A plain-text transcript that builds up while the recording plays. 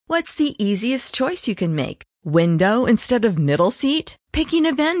What's the easiest choice you can make? Window instead of middle seat? Picking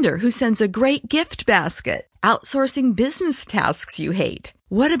a vendor who sends a great gift basket? Outsourcing business tasks you hate?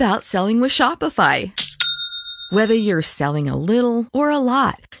 What about selling with Shopify? Whether you're selling a little or a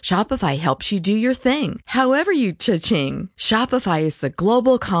lot, Shopify helps you do your thing, however you cha-ching. Shopify is the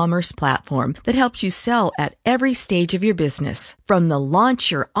global commerce platform that helps you sell at every stage of your business. From the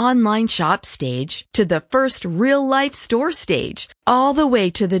launch your online shop stage to the first real-life store stage, all the way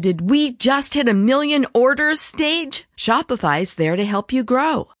to the did we just hit 1 million orders stage? Shopify's there to help you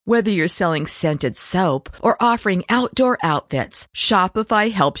grow. Whether you're selling scented soap or offering outdoor outfits,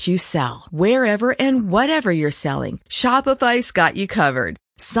 Shopify helps you sell. Wherever and whatever you're selling, Shopify's got you covered.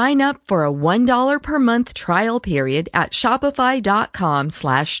 Sign up for a $1 per month trial period at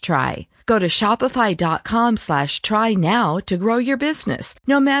shopify.com/try. Go to shopify.com/try now to grow your business,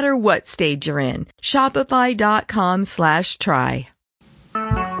 no matter what stage you're in. Shopify.com/try.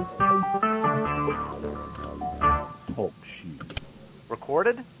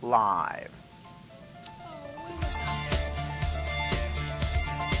 Recorded live.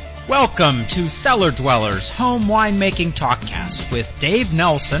 Welcome to Cellar Dwellers Home Winemaking Talkcast with Dave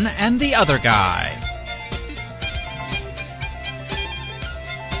Nelson and the other guy.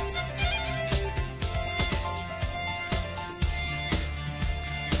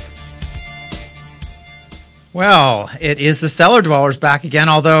 Well, it is the Cellar Dwellers back again,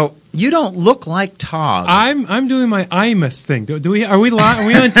 although you don't look like Todd. I'm doing my Imus thing. Are we live? Are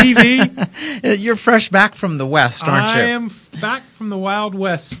we on TV? You're fresh back from the West, aren't you? I am back from the Wild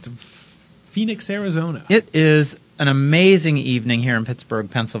West of Phoenix, Arizona. It is an amazing evening here in Pittsburgh,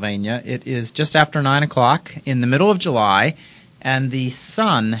 Pennsylvania. It is just after 9 o'clock in the middle of July, and the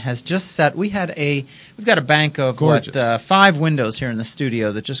sun has just set. We've got a bank of 5 windows here in the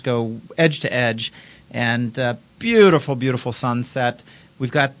studio that just go edge to edge. And beautiful, beautiful sunset.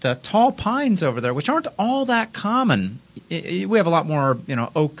 We've got tall pines over there, which aren't all that common. We have a lot more,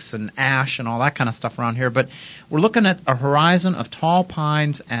 oaks and ash and all that kind of stuff around here. But we're looking at a horizon of tall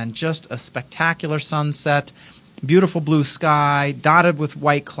pines and just a spectacular sunset. Beautiful blue sky, dotted with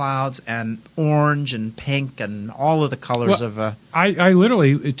white clouds and orange and pink and all of the colors of. I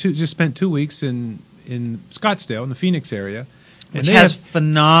literally just spent 2 weeks in Scottsdale, in the Phoenix area. Which has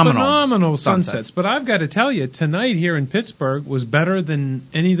phenomenal sunsets. But I've got to tell you, tonight here in Pittsburgh was better than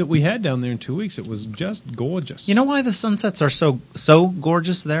any that we had down there in 2 weeks. It was just gorgeous. You know why the sunsets are so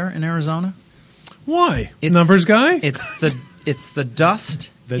gorgeous there in Arizona? Why? Numbers guy? It's the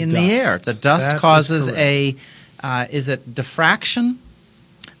dust in the air. The dust causes is it diffraction?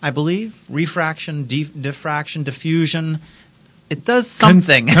 I believe refraction, diffraction, diffusion. It does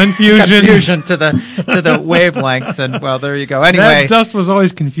something. Confusion to the wavelengths, and well, there you go. Anyway, that dust was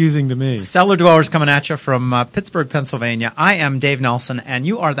always confusing to me. Cellar Dwellers coming at you from Pittsburgh, Pennsylvania. I am Dave Nelson, and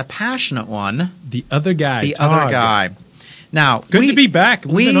you are the passionate one, the other guy. Other guy. Now, good to be back.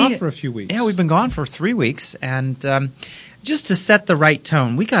 We've been off for a few weeks. Yeah, we've been gone for 3 weeks, and just to set the right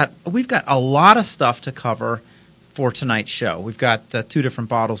tone, we've got a lot of stuff to cover for tonight's show. We've got 2 different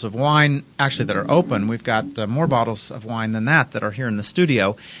bottles of wine, actually, that are open. We've got more bottles of wine than that are here in the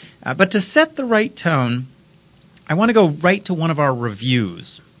studio. But to set the right tone, I want to go right to one of our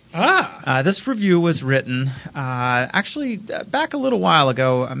reviews. This review was written, actually, back a little while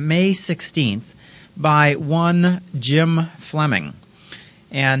ago, May 16th, by one Jim Fleming.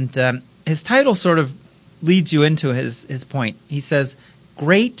 And his title sort of leads you into his point. He says,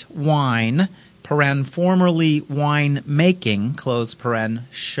 "Great wine, formerly wine making,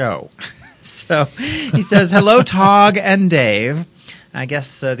 show." So he says, "Hello, Tog and Dave." I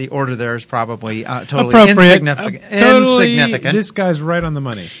guess the order there is probably totally insignificant. This guy's right on the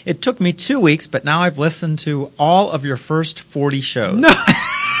money. It took me 2 weeks, but now I've listened to all of your first 40 shows. No.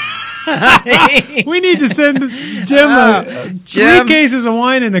 We need to send Jim 3 cases of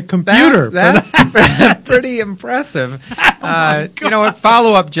wine and a computer. That's pretty impressive. You know what?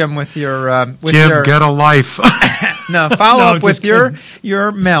 Follow up, Jim, with your Jim, get a life. Follow up with your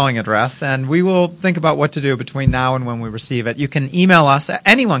mailing address, and we will think about what to do between now and when we receive it. You can email us.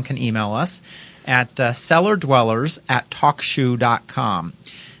 Anyone can email us at cellardwellers@talkshoe.com.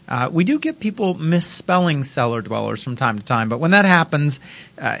 We do get people misspelling Cellar Dwellers from time to time, but when that happens,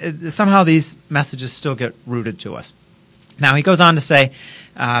 somehow these messages still get routed to us. Now, he goes on to say,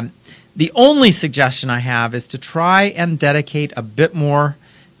 the only suggestion I have is to try and dedicate a bit more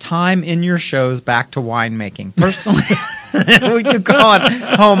time in your shows back to winemaking. Personally, we do call it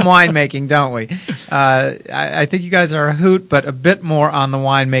home winemaking, don't we? I think you guys are a hoot, but a bit more on the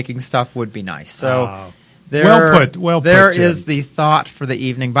winemaking stuff would be nice. So Well put, There Jim. is the thought for the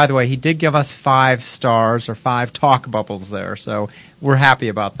evening. By the way, he did give us 5 stars or 5 talk bubbles there, so we're happy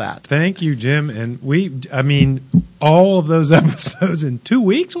about that. Thank you, Jim. And all of those episodes in 2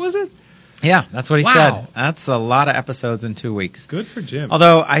 weeks, was it? Yeah, that's what he Wow. said. That's a lot of episodes in 2 weeks. Good for Jim.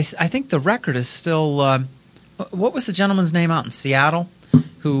 Although I think the record is still. What was the gentleman's name out in Seattle?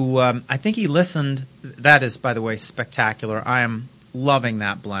 Who I think he listened. That is, by the way, spectacular. I am loving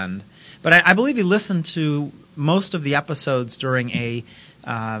that blend. But I believe he listened to most of the episodes during a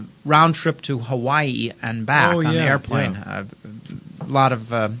round trip to Hawaii and back on the airplane. Yeah. A lot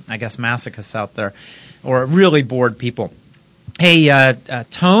of, I guess, masochists out there, or really bored people. Hey,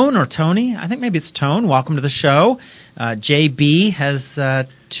 Tone or Tony, I think maybe it's Tone. Welcome to the show. JB has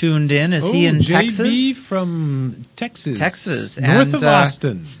tuned in. Is he in JB Texas? JB from Texas. Texas. North And, of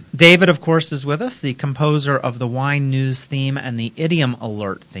Austin. David, of course, is with us, the composer of the Wine News theme and the Idiom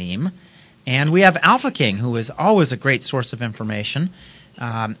Alert theme. And we have Alpha King, who is always a great source of information.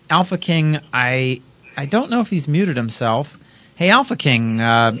 Alpha King, I don't know if he's muted himself. Hey, Alpha King,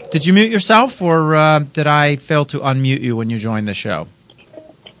 did you mute yourself, or did I fail to unmute you when you joined the show?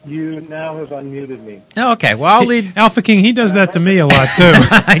 You now have unmuted me. Oh, okay. Well, I'll leave. Alpha King, he does that to me a lot, too.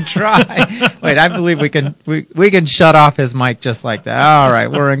 I try. Wait, I believe we can shut off his mic just like that. All right,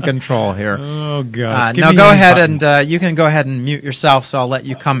 we're in control here. Oh, gosh. Now go ahead and you can go ahead and mute yourself, so I'll let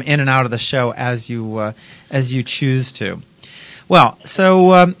you come in and out of the show as you choose to. Well,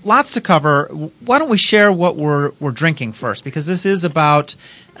 so lots to cover. Why don't we share what we're drinking first? Because this is about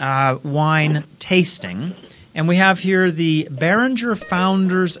wine tasting. And we have here the Beringer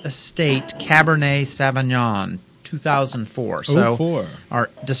Founders Estate Cabernet Sauvignon 2004. So 04. Our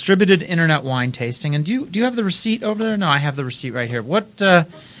distributed internet wine tasting. And do you have the receipt over there? No, I have the receipt right here. What,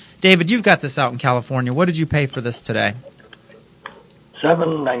 David, you've got this out in California. What did you pay for this today?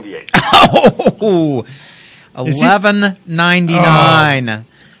 $7.98. Oh, $11.99.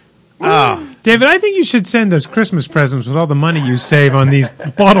 Oh. David, I think you should send us Christmas presents with all the money you save on these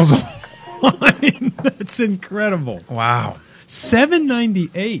bottles of wine. That's incredible. Wow.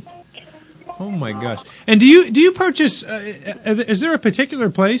 $7.98. Oh my gosh! And do you purchase? Is there a particular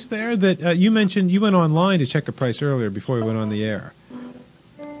place there that you mentioned? You went online to check a price earlier before we went on the air,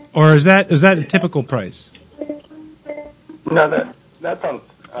 or is that a typical price? No, that's on.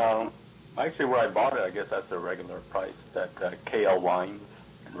 Actually, where I bought it, I guess that's the regular price. That KL Wines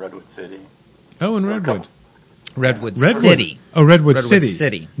in Redwood City. Oh, in Redwood. Redwood City. Oh, Redwood City.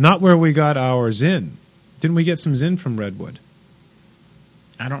 City. Not where we got our Zin. Didn't we get some Zin from Redwood?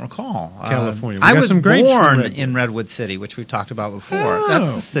 I don't recall. California. I was born in Redwood City, which we've talked about before. Oh.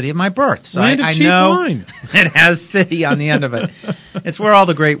 That's the city of my birth. So Land of I cheap know wine. it has city on the end of it. It's where all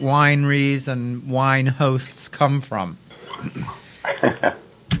the great wineries and wine hosts come from.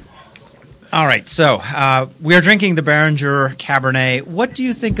 All right, so we are drinking the Beringer Cabernet. What do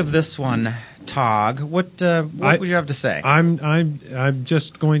you think of this one, Tog? What would you have to say? I'm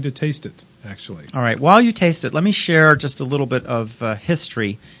just going to taste it, actually. All right. While you taste it, let me share just a little bit of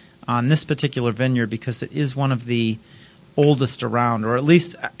history on this particular vineyard because it is one of the oldest around, or at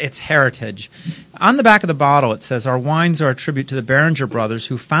least its heritage. On the back of the bottle, it says, "Our wines are a tribute to the Beringer brothers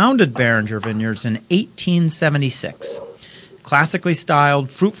who founded Beringer Vineyards in 1876. Classically styled,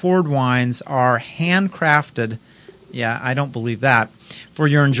 fruit-forward wines are handcrafted." Yeah, I don't believe that. "For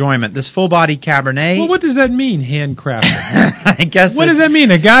your enjoyment. This full-bodied Cabernet..." Well, what does that mean, handcrafted? I guess. What does that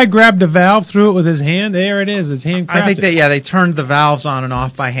mean? A guy grabbed a valve, threw it with his hand. There it is. It's handcrafted. I think that they turned the valves on and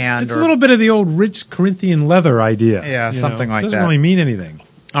off by hand. It's a little bit of the old rich Corinthian leather idea. Yeah, something like that. Doesn't really mean anything.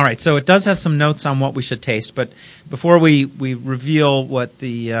 All right, so it does have some notes on what we should taste, but before we reveal what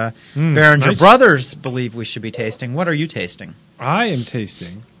the Beringer brothers believe we should be tasting, what are you tasting? I am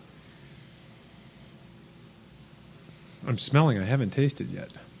tasting. I'm smelling. I haven't tasted yet.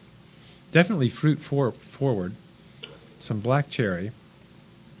 Definitely fruit forward. Some black cherry.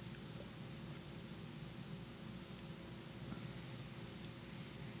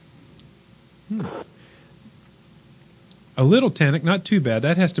 A little tannic, not too bad.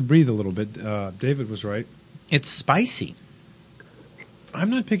 That has to breathe a little bit. David was right. It's spicy. I'm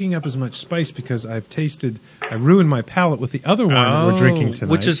not picking up as much spice because I ruined my palate with the other wine that we're drinking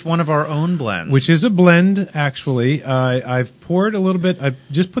tonight. Which is one of our own blends. Which is a blend, actually. I've poured a little bit. I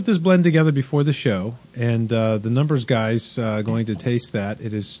just put this blend together before the show, and the numbers guys going to taste that.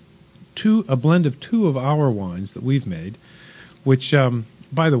 It is a blend of 2 of our wines that we've made, which,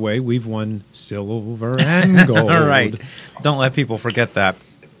 by the way, we've won silver and gold. All right. Don't let people forget that.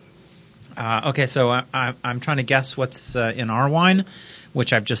 Okay, so I'm trying to guess what's in our wine,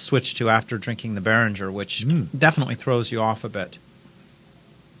 which I've just switched to after drinking the Beringer, which definitely throws you off a bit.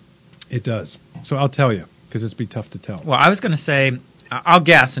 It does. So I'll tell you. Because it'd be tough to tell. Well, I was going to say, I'll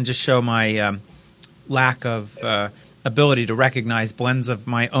guess and just show my lack of ability to recognize blends of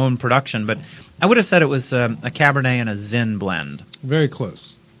my own production, but I would have said it was a Cabernet and a Zin blend. Very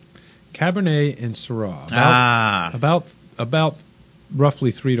close. Cabernet and Syrah. About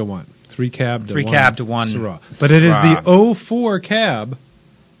roughly 3-1. 3 Cab to 3 1 Cab to 1 Syrah. But it is Syrah. the 04 Cab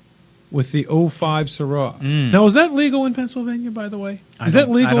with the 05 Syrah. Now, is that legal in Pennsylvania, by the way? Is that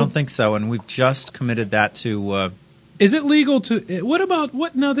legal? I don't think so, and we've just committed that to Is it legal to... What about...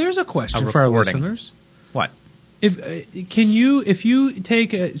 what? Now, there's a question for our recording. listeners. what? If you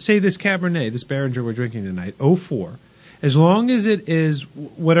take, say, this Cabernet, this Beringer we're drinking tonight, 04, as long as it is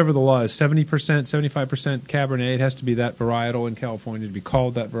whatever the law is, 70%, 75% Cabernet, it has to be that varietal in California to be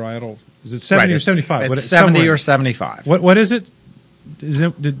called that varietal. Is it 70 or 75? It's 70 or 75. What is it?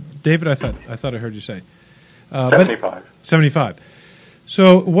 David, I thought I heard you say 75. 75.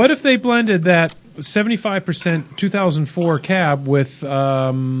 So what if they blended that 75% 2004 Cab with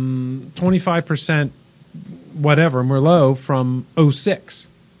 25% whatever Merlot from 06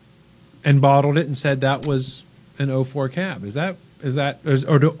 and bottled it and said that was an 04 Cab? Is that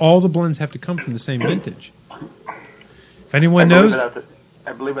or do all the blends have to come from the same vintage? If anyone knows, I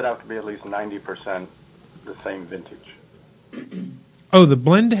believe it have to be at least 90% the same vintage. oh, the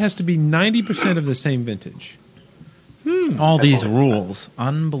blend has to be 90% of the same vintage. All these rules,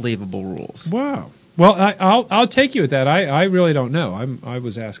 unbelievable rules. Wow. Well, I'll take you at that. I really don't know. I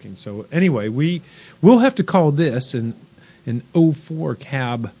was asking. So anyway, we'll have to call this an 04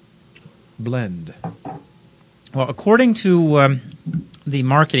 Cab blend. Well, according to the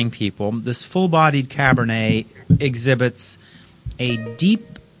marketing people, this full-bodied Cabernet exhibits deep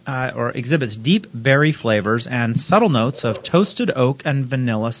berry flavors and subtle notes of toasted oak and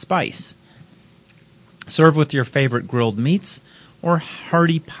vanilla spice. Serve with your favorite grilled meats or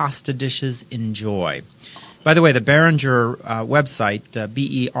hearty pasta dishes. Enjoy. By the way, the Beringer website,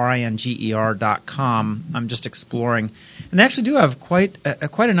 BERINGER.com, I'm just exploring. And they actually do have quite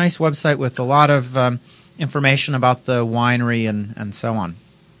a nice website with a lot of information about the winery and so on.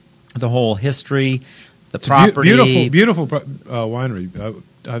 The whole history, the property. Beautiful winery.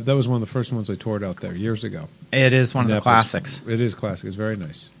 That was one of the first ones I toured out there years ago. It is one of the classics. It is classic. It's very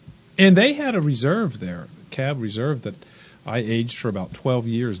nice. And they had a reserve there, Cab Reserve, that I aged for about 12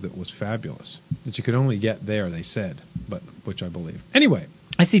 years that was fabulous. That you could only get there, they said, but which I believe. Anyway.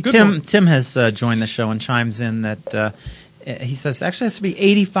 I see Tim has joined the show and chimes in that he says actually it has to be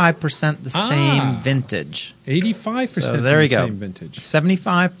 85% the same vintage. 85% so there you the go. Same vintage.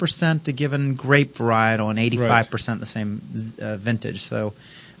 75% a given grape varietal and 85% the same vintage. So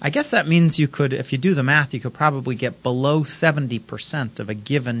I guess that means you could, if you do the math, you could probably get below 70% of a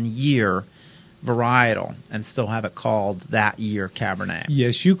given year varietal and still have it called that year Cabernet.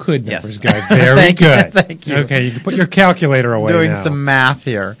 Yes, you could, Yes. Guy. Very good. Thank you. Okay, you can put your calculator away Doing now. some math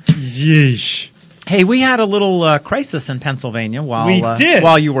here. Yeesh. Hey, we had a little crisis in Pennsylvania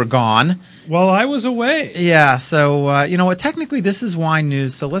while you were gone. Well, I was away. Yeah, so you know what? Technically, this is wine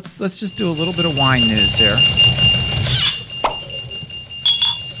news. So let's just do a little bit of wine news here.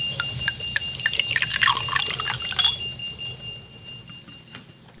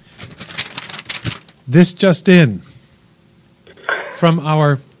 This just in from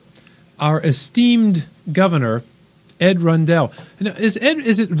our esteemed governor, Ed Rundell. Now, is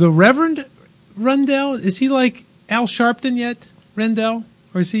it the Reverend Rundell? Is he like Al Sharpton yet, Rundell?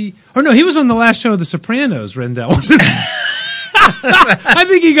 Or is he? Or no, he was on the last show of The Sopranos, Rundell. I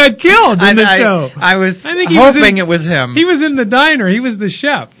think he got killed in the show. I was hoping it was him. He was in the diner. He was the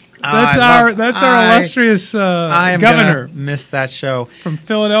chef. That's our illustrious I am governor. Gonna miss that show from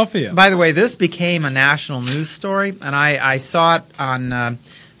Philadelphia. By the way, this became a national news story, and I saw it on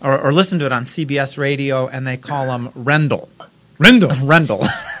or listened to it on CBS Radio, and they call him Rendell. Rendell.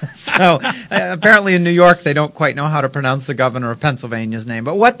 So apparently in New York they don't quite know how to pronounce the governor of Pennsylvania's name.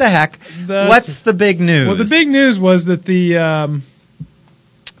 But what the heck? What's the big news? Well, the big news was that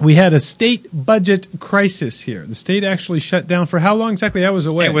we had a state budget crisis here. The state actually shut down for how long exactly? I was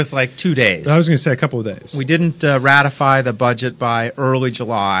away. It was like 2 days. I was going to say a couple of days. We didn't ratify the budget by early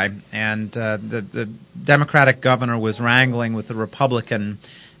July, and the Democratic governor was wrangling with the Republican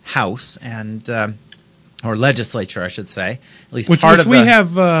House and or legislature, I should say. At least which we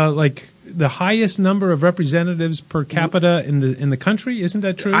have like the highest number of representatives per capita in the country. Isn't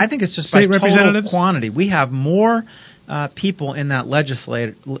that true? I think it's just state by representatives total quantity. We have more people in that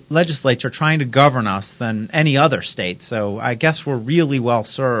legislature trying to govern us than any other state. So I guess we're really well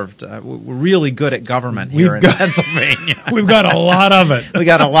served. We're really good at government here in Pennsylvania. We've got a lot of it. We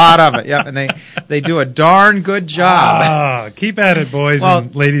got a lot of it. Yep. And They do a darn good job. Keep at it, boys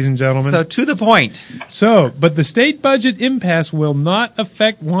and ladies and gentlemen. So to the point. But the state budget impasse will not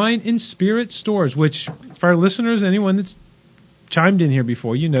affect wine and spirit stores, which, for our listeners, anyone that's chimed in here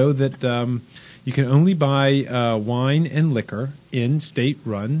before, you know that you can only buy wine and liquor in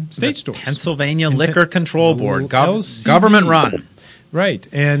state-run state stores. Pennsylvania Liquor Control Board, LCB. government run. Right.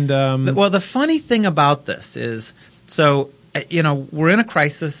 And well, the funny thing about this is, we're in a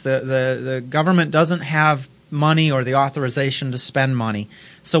crisis. The government doesn't have money or the authorization to spend money.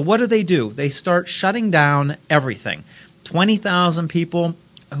 So what do? They start shutting down everything. 20,000 people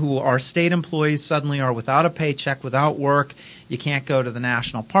who are state employees suddenly are without a paycheck, without work. You can't go to the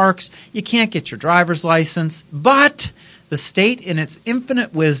national parks. You can't get your driver's license. But the state, in its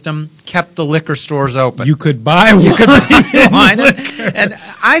infinite wisdom, kept the liquor stores open. You could buy wine. And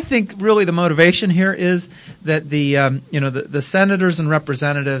I think really the motivation here is that the senators and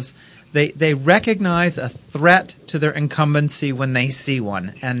representatives, they recognize a threat to their incumbency when they see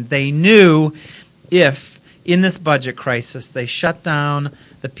one. And they knew if, in this budget crisis, they shut down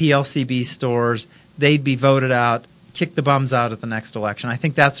the PLCB stores, they'd be voted out, kick the bums out at the next election. I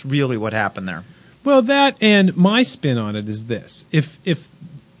think that's really what happened there. Well, that, and my spin on it is this. If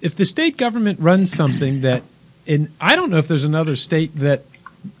the state government runs something that, and I don't know if there's another state that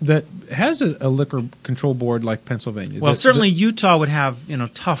has a liquor control board like Pennsylvania. Well, certainly Utah would have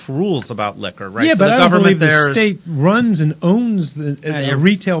tough rules about liquor, right? Yeah, so but the I don't believe there the state runs and owns a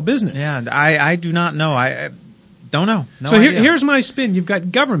retail business. Yeah, I do not know. I don't know. No so idea. Here's my spin. You've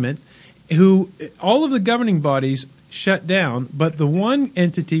got government who, all of the governing bodies shut down, but the one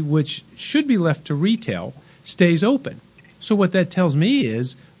entity which should be left to retail stays open. So what that tells me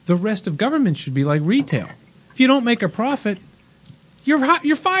is the rest of government should be like retail. If you don't make a profit,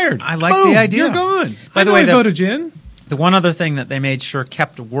 you're fired. I like Boom, the idea. You're gone. By the way, I voted you in. The one other thing that they made sure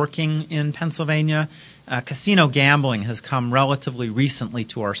kept working in Pennsylvania, casino gambling has come relatively recently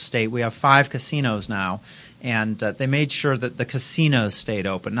to our state. We have 5 casinos now, and they made sure that the casinos stayed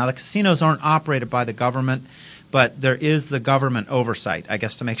open. Now, the casinos aren't operated by the government, but there is the government oversight, I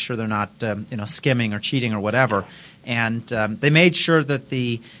guess, to make sure they're not skimming or cheating or whatever. And they made sure that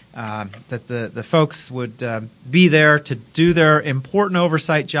the folks would be there to do their important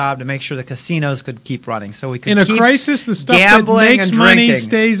oversight job to make sure the casinos could keep running. So we could in a keep crisis, the stuff that makes money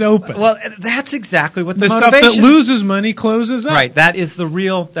stays open. Well, that's exactly what the stuff motivation. that loses money closes up. Right. That is the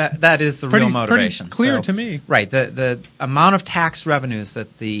real. That is the real motivation. Pretty clear to me. Right. The amount of tax revenues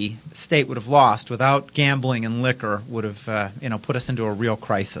that the state would have lost without gambling and liquor would have put us into a real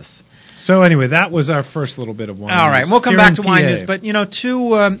crisis. So anyway, that was our first little bit of wine All right, news. we'll come Here back in to PA. wine news. But,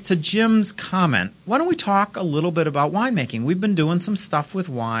 to Jim's comment, why don't we talk a little bit about winemaking? We've been doing some stuff with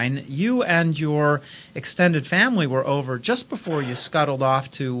wine. You and your extended family were over just before you scuttled off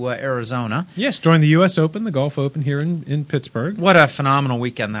to Arizona. Yes, during the U.S. Open, the Golf Open here in Pittsburgh. What a phenomenal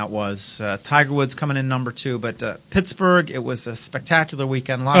weekend that was. Tiger Woods coming in number 2, but Pittsburgh, it was a spectacular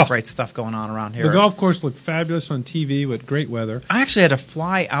weekend. A lot of great stuff going on around here. The golf course looked fabulous on TV with great weather. I actually had to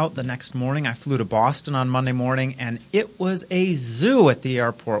fly out the next morning. I flew to Boston on Monday morning, and it was a zoo at the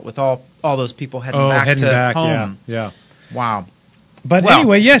airport with all those people heading back home. Yeah. Wow. But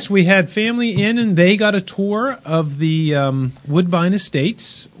anyway, yes, we had family in, and they got a tour of the Woodbine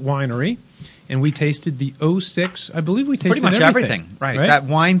Estates winery, and we tasted the 06. I believe we tasted pretty much everything. Right. Right. That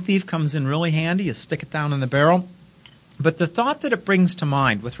wine thief comes in really handy. You stick it down in the barrel. But the thought that it brings to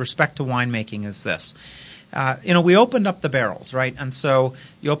mind with respect to winemaking is this. We opened up the barrels, right? And so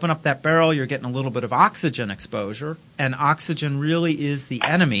you open up that barrel, you're getting a little bit of oxygen exposure, and oxygen really is the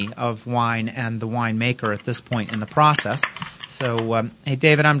enemy of wine and the winemaker at this point in the process. So, hey,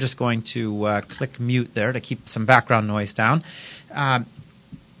 David, I'm just going to click mute there to keep some background noise down.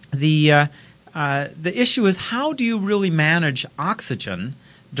 The issue is, how do you really manage oxygen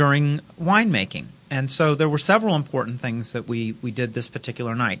during winemaking? And so there were several important things that we did this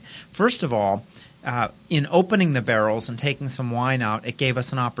particular night. First of all, in opening the barrels and taking some wine out, it gave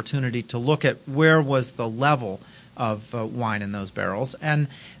us an opportunity to look at where was the level of wine in those barrels. And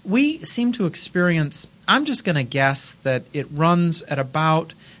we seem to experience, I'm just going to guess that it runs at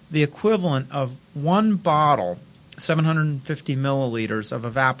about the equivalent of one bottle, 750 milliliters of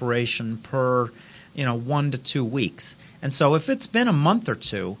evaporation per 1 to 2 weeks. And so if it's been a month or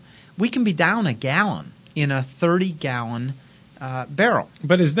two, we can be down a gallon in a 30-gallon barrel.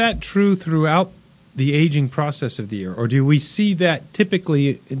 But is that true throughout the aging process of the year, or do we see that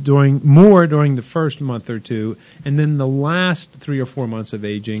typically during the first month or two, and then the last 3 or 4 months of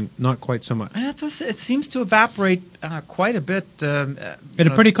aging, not quite so much? It seems to evaporate quite a bit at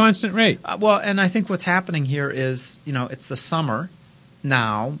a pretty constant rate. And I think what's happening here is, it's the summer,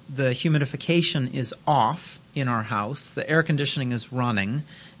 now, the humidification is off in our house. The air conditioning is running.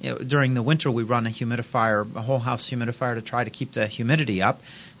 During the winter, we run a humidifier, a whole house humidifier, to try to keep the humidity up.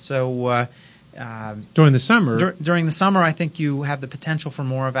 So during the summer, during the summer, I think you have the potential for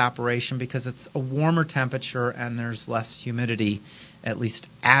more evaporation because it's a warmer temperature and there's less humidity, at least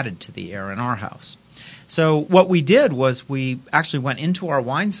added to the air in our house. So what we did was we actually went into our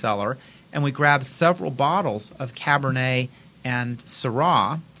wine cellar and we grabbed several bottles of Cabernet and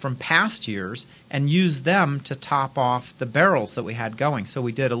Syrah from past years and used them to top off the barrels that we had going. So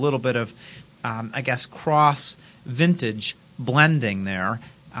we did a little bit of, cross-vintage blending there.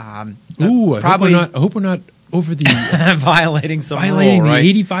 I hope we're not over the violating some violating rule, right?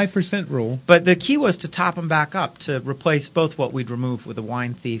 the 85% rule. But the key was to top them back up to replace both what we'd removed with the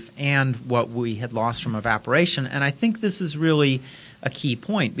wine thief and what we had lost from evaporation. And I think this is really a key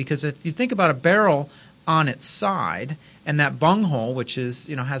point because if you think about a barrel on its side and that bunghole, which is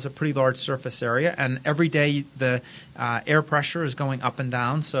has a pretty large surface area, and every day the air pressure is going up and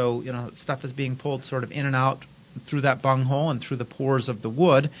down, so stuff is being pulled sort of in and out through that bunghole and through the pores of the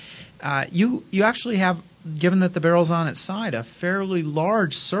wood. You actually have, given that the barrel's on its side, a fairly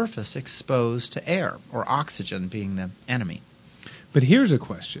large surface exposed to air, or oxygen being the enemy. But here's a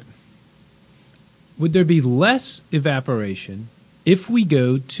question. Would there be less evaporation if we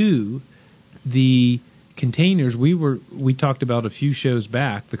go to the containers we talked about a few shows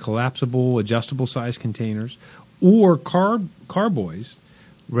back, the collapsible, adjustable size containers, or carboys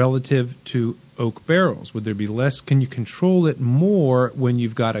relative to oak barrels? Would there be less? Can you control it more when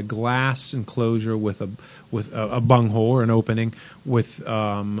you've got a glass enclosure with a bunghole or an opening with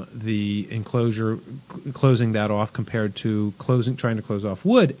the enclosure closing that off compared to trying to close off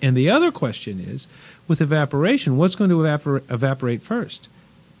wood? And the other question is, with evaporation, what's going to evaporate first?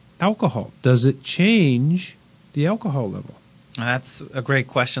 Alcohol. Does it change the alcohol level? That's a great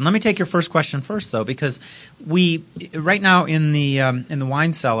question. Let me take your first question first, though, because we right now in the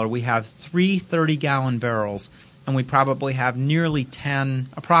wine cellar we have 3 30-gallon barrels, and we probably have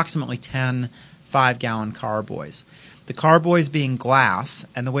approximately 10 5-gallon carboys. The carboys being glass,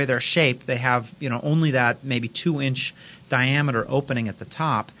 and the way they're shaped, they have only that maybe 2-inch diameter opening at the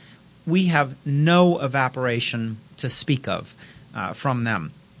top. We have no evaporation to speak of from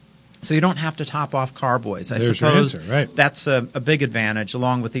them. So you don't have to top off carboys. I suppose your answer, right. That's a big advantage,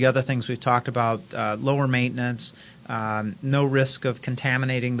 along with the other things we've talked about, lower maintenance, no risk of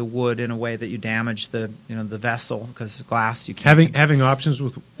contaminating the wood in a way that you damage the vessel, because glass you can't. Having options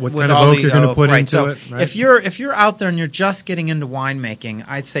with what kind of oak you're going to put into so it. Right? If you're out there and you're just getting into winemaking,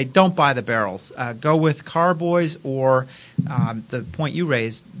 I'd say don't buy the barrels. Go with carboys, or the point you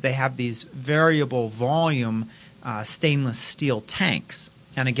raised, they have these variable volume stainless steel tanks.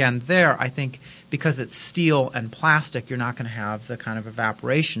 And again, I think because it's steel and plastic, you're not going to have the kind of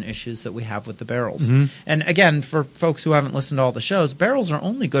evaporation issues that we have with the barrels. Mm-hmm. And again, for folks who haven't listened to all the shows, barrels are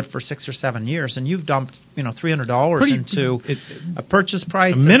only good for 6 or 7 years, and you've dumped $300 into a purchase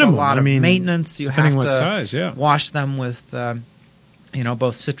price. A minimum. There's a lot of maintenance. You have to wash them with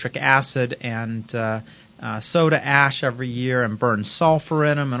both citric acid and soda ash every year, and burn sulfur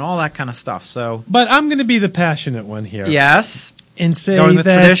in them, and all that kind of stuff. But I'm going to be the passionate one here. Yes. And say going with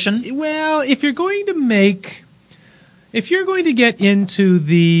that, tradition? Well, if you're going to get into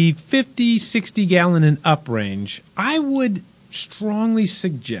the 50, 60 gallon and up range, I would strongly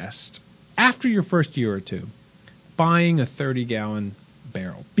suggest, after your first year or two, buying a 30-gallon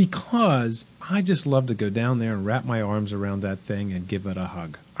barrel, because I just love to go down there and wrap my arms around that thing and give it a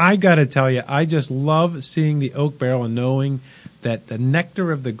hug. I got to tell you, I just love seeing the oak barrel and knowing that the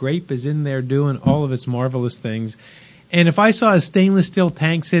nectar of the grape is in there doing all of its marvelous things. And if I saw a stainless steel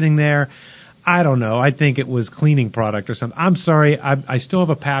tank sitting there, I don't know. I think it was cleaning product or something. I'm sorry. I still have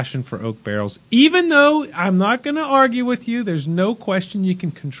a passion for oak barrels. Even though I'm not going to argue with you, there's no question you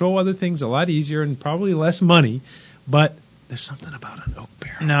can control other things a lot easier and probably less money. But there's something about an oak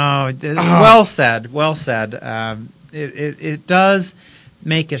barrel. No, well said. Well said. It does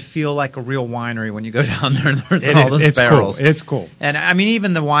make it feel like a real winery when you go down there and there's all those barrels. Cool. It's cool. And I mean,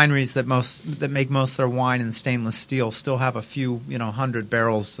 even the wineries that make most of their wine in stainless steel still have a few 100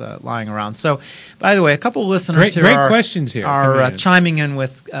 barrels lying around. So, by the way, a couple of listeners great questions here are chiming in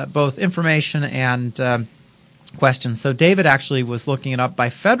with both information and questions. So David actually was looking it up by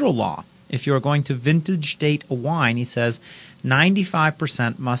federal law. If you're going to vintage date a wine, he says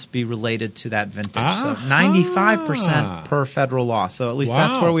 95% must be related to that vintage. So 95% per federal law. So at least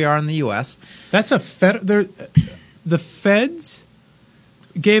that's where we are in the U.S. That's the feds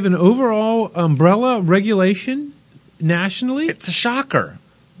gave an overall umbrella regulation nationally? It's a shocker.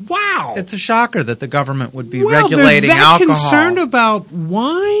 Wow. It's a shocker that the government would be Well, regulating they're that alcohol. concerned about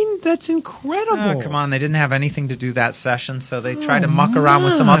wine? That's incredible. Oh, come on, they didn't have anything to do that session, so they tried to muck around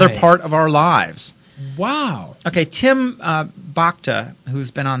with some other part of our lives. Wow. Okay, Tim Bakhta,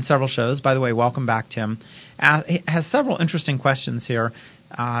 who's been on several shows, by the way, welcome back, Tim, has several interesting questions here.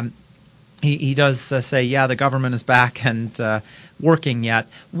 He does say, yeah, the government is back and working yet.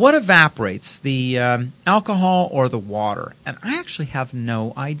 What evaporates, the alcohol or the water? And I actually have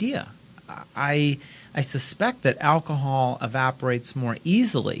no idea. I suspect that alcohol evaporates more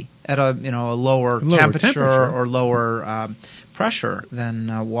easily at a lower temperature or lower pressure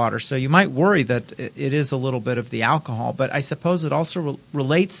than water. So you might worry that it is a little bit of the alcohol, but I suppose it also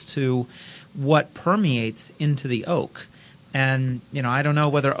relates to what permeates into the oak. And, I don't know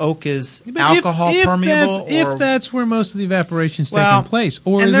whether oak is alcohol permeable. If that's where most of the evaporation is taking place,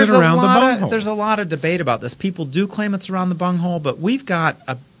 or is it around the bunghole? There's a lot of debate about this. People do claim it's around the bunghole, but we've got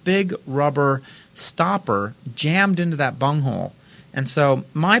a big rubber stopper jammed into that bunghole. And so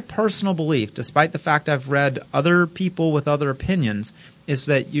my personal belief, despite the fact I've read other people with other opinions, is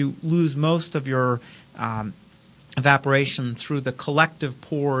that you lose most of your evaporation through the collective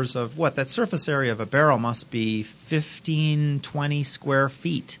pores of that surface area of a barrel must be 15, 20 square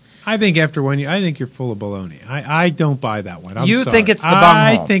feet. I think I think you're full of baloney. I don't buy that one. You sorry. think it's the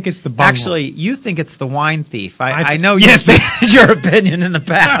bunghole. I think it's the bunghole. Actually, you think it's the wine thief. I know you've said your opinion in the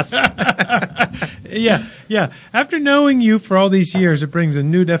past. Yeah. After knowing you for all these years, it brings a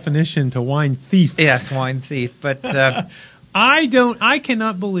new definition to wine thief. Yes, wine thief. But I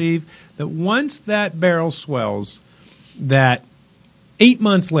cannot believe that once that barrel swells, that 8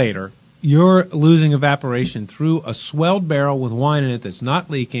 months later, you're losing evaporation through a swelled barrel with wine in it that's not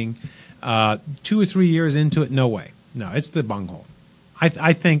leaking. 2 or 3 years into it, no way. No, it's the bunghole.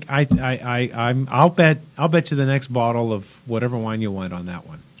 I think I'll bet you the next bottle of whatever wine you want on that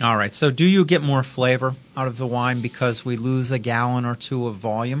one. All right. So, do you get more flavor out of the wine because we lose a gallon or two of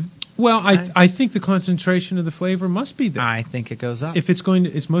volume? Well, I think the concentration of the flavor must be there. I think it goes up. If it's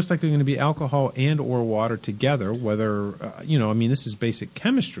most likely going to be alcohol and or water together. Whether this is basic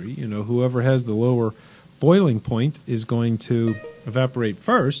chemistry. Whoever has the lower boiling point is going to evaporate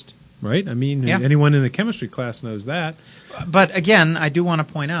first, right? Anyone in a chemistry class knows that. But again, I do want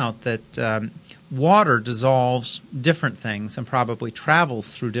to point out that water dissolves different things and probably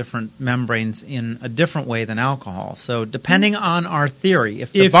travels through different membranes in a different way than alcohol. So depending on our theory,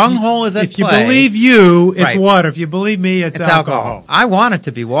 if the bunghole is at play... If you believe you, it's right. Water. If you believe me, it's alcohol. I want it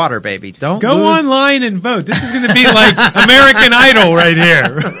to be water, baby. Don't go online and vote. This is going to be like American Idol right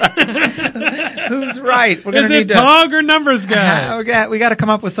here. Who's right? Is it Tog or numbers guy? We got to come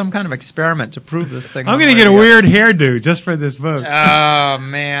up with some kind of experiment to prove this thing. I'm going to get a weird hairdo just for this vote. Oh,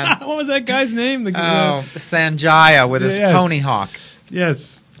 man. What was that guy's name? Sanjaya with his pony hawk.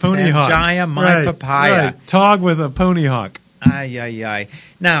 Yes, pony hawk. Sanjaya, my papaya. Right. Tog with a pony hawk. Ay.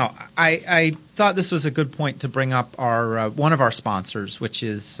 Now, I thought this was a good point to bring up our one of our sponsors, which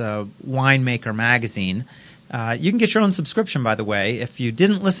is Winemaker Magazine. You can get your own subscription, by the way, if you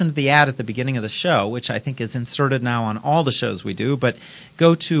didn't listen to the ad at the beginning of the show, which I think is inserted now on all the shows we do. But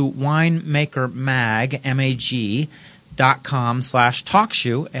go to winemakermag,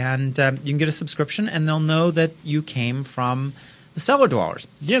 .com/talkshoe, and you can get a subscription, and they'll know that you came from the Cellar Dwellers.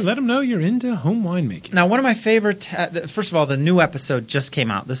 Yeah, let them know you're into home winemaking. Now, one of my favorite, first of all, the new episode just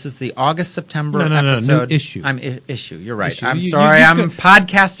came out. This is the August-September episode. New issue. Issue, you're right. Issue. I'm sorry, I'm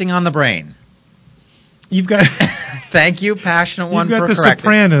podcasting on the brain. You've got... Thank you, passionate one, for correcting. You've got the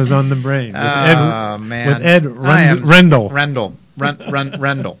Sopranos on the brain. With Ed Rendell. Rendell.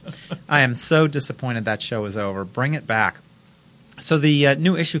 I am so disappointed that show is over. Bring it back. So the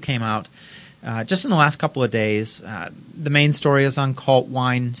new issue came out just in the last couple of days. The main story is on cult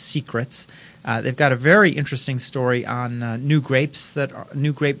wine secrets. They've got a very interesting story on new grape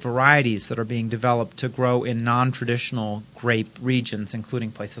varieties that are being developed to grow in non-traditional grape regions,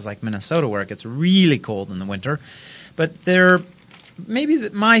 including places like Minnesota, where it gets really cold in the winter. But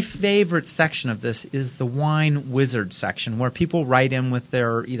my favorite section of this is the Wine Wizard section, where people write in with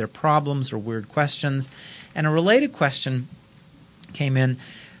their either problems or weird questions. And a related question came in.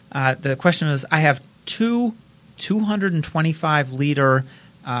 The question is, I have two 225-liter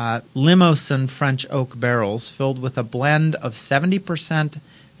Limousin French oak barrels filled with a blend of 70%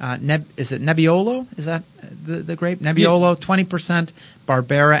 is it Nebbiolo? Is that the grape? Nebbiolo, 20%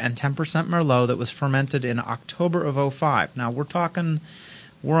 Barbera, and 10% Merlot that was fermented in October of 2005. Now,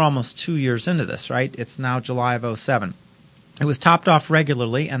 we're almost 2 years into this, right? It's now July of 2007. It was topped off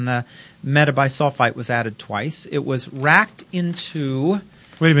regularly, and the metabisulfite was added twice. It was racked into...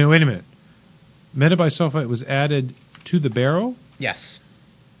 Wait a minute. Metabisulfite was added to the barrel? Yes.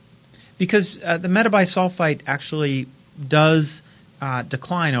 because the metabisulfite actually does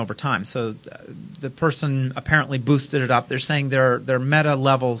decline over time. So the person apparently boosted it up. They're saying their meta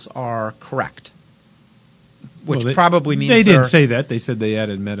levels are correct, which probably means they didn't say that. They said they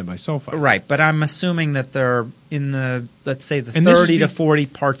added metabisulfite. Right, but I'm assuming that they're in the, let's say, the 30 to 40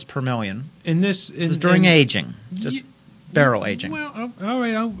 parts per million. This is during aging, just barrel aging. Well, all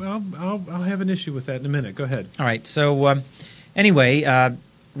right, I'll have an issue with that in a minute. Go ahead. All right, so anyway,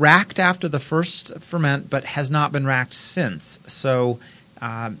 racked after the first ferment, but has not been racked since. So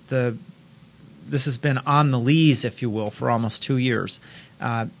this has been on the lees, if you will, for almost 2 years.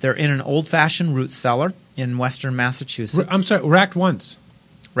 They're in an old-fashioned root cellar in western Massachusetts. I'm sorry, racked once.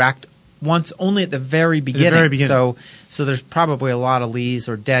 Racked once, only at the very beginning. At the very beginning. So there's probably a lot of lees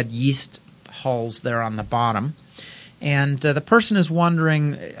or dead yeast hulls there on the bottom. And the person is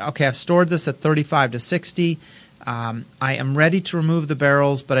wondering, okay, I've stored this at 35 to 60. I am ready to remove the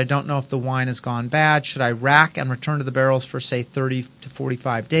barrels, but I don't know if the wine has gone bad. Should I rack and return to the barrels for, say, 30 to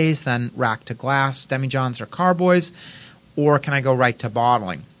 45 days, then rack to glass, demijohns or carboys, or can I go right to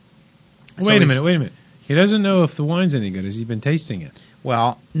bottling? Wait a minute. He doesn't know if the wine's any good. Has he been tasting it?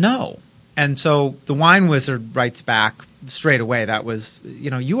 Well, no. And so the wine wizard writes back straight away. That was,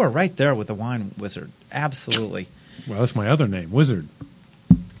 you are right there with the wine wizard. Absolutely. Well, that's my other name, Wizard.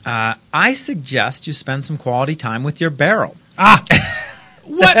 I suggest you spend some quality time with your barrel.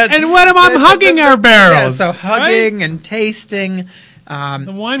 What? And what am I hugging our barrels? Yeah, so hugging and tasting.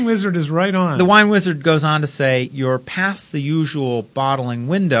 The wine wizard is right on. The wine wizard goes on to say you're past the usual bottling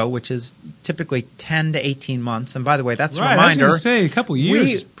window, which is typically 10 to 18 months. And by the way, that's a reminder. I was going to say a couple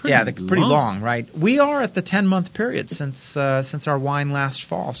years. Pretty long, right? We are at the 10-month period since our wine last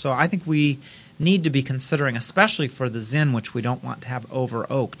fall. So I think we need to be considering, especially for the Zin, which we don't want to have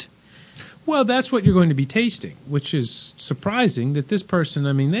over-oaked. Well, that's what you're going to be tasting, which is surprising that this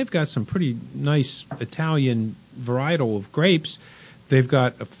person, they've got some pretty nice Italian varietal of grapes. They've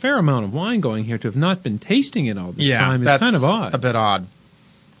got a fair amount of wine going here. To have not been tasting it all this time is kind of odd. A bit odd.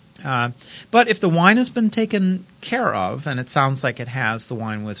 But if the wine has been taken care of, and it sounds like it has, the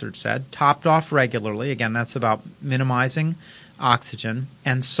wine wizard said, topped off regularly, again, that's about minimizing oxygen,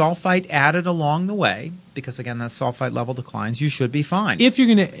 and sulfite added along the way, because again that sulfite level declines, you should be fine. If you're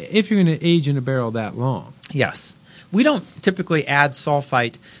going to age in a barrel that long. Yes. We don't typically add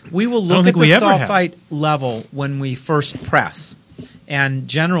sulfite. We will look at the sulfite level when we first press. And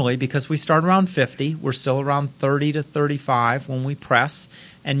generally, because we start around 50, we're still around 30 to 35 when we press.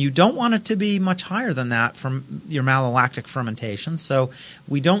 And you don't want it to be much higher than that from your malolactic fermentation. So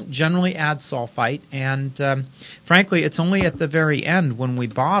we don't generally add sulfite. And frankly, it's only at the very end when we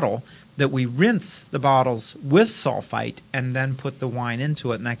bottle that we rinse the bottles with sulfite and then put the wine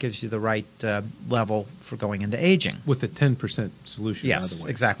into it. And that gives you the right level for going into aging. With the 10% solution, yes, by the way.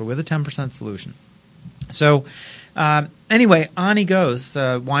 Exactly, with a 10% solution. So anyway, on he goes.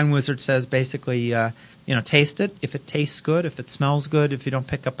 Wine Wizard says basically, taste it. If it tastes good, if it smells good, if you don't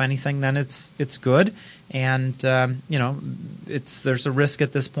pick up anything, then it's good. And there's a risk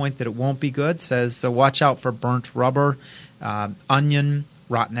at this point that it won't be good. Says so. Watch out for burnt rubber, onion,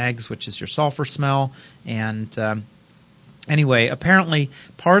 rotten eggs, which is your sulfur smell. And anyway, apparently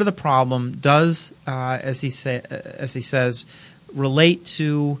part of the problem does, as he says, relate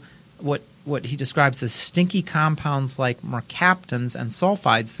to what he describes as stinky compounds like mercaptans and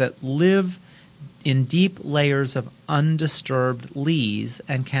sulfides that live in deep layers of undisturbed lees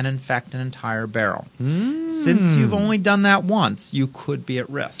and can infect an entire barrel. Since you've only done that once, you could be at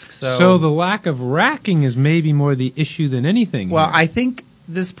risk. So the lack of racking is maybe more the issue than anything. Well, here. I think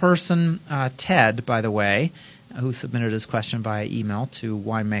this person, Ted, by the way, who submitted his question via email to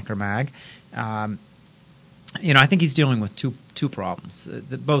Winemaker Mag, I think he's dealing with two problems,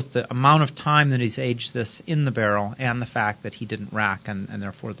 both the amount of time that he's aged this in the barrel and the fact that he didn't rack and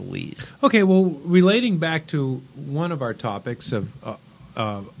therefore the lees. Okay, well, relating back to one of our topics of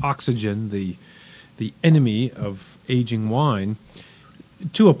oxygen, the enemy of aging wine,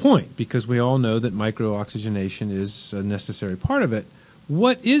 to a point, because we all know that micro-oxygenation is a necessary part of it,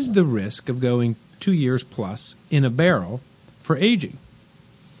 what is the risk of going 2 years plus in a barrel for aging?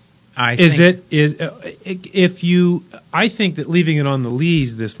 I think that leaving it on the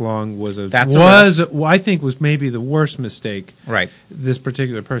lees this long was maybe the worst mistake this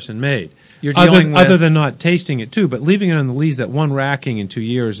particular person made. You're dealing with, other than not tasting it too, but leaving it on the lees that one racking in 2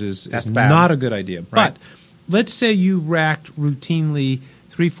 years is not a good idea. Right. But let's say you racked routinely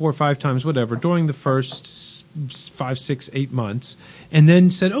 3, 4, 5 times, whatever, during the first 5, 6, 8 months, and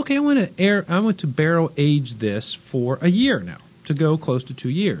then said, okay, I want to barrel age this for a year now. To go close to 2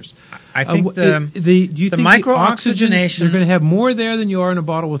 years. I think do you think micro-oxygenation... You're going to have more there than you are in a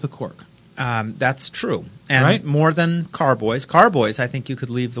bottle with a cork? That's true, and Right? more than carboys. Carboys, I think you could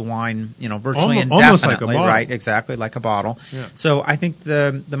leave the wine, virtually indefinitely. Almost like a bottle. Right? Exactly, like a bottle. Yeah. So I think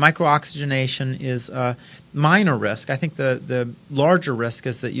the microoxygenation is a minor risk. I think the larger risk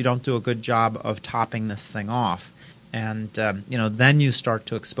is that you don't do a good job of topping this thing off, and then you start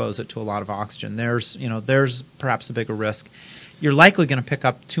to expose it to a lot of oxygen. There's perhaps a bigger risk. You're likely going to pick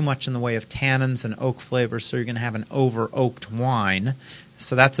up too much in the way of tannins and oak flavors, so you're going to have an over-oaked wine.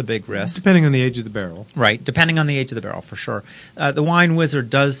 So that's a big risk. Depending on the age of the barrel. Right, depending on the age of the barrel, for sure. The Wine Wizard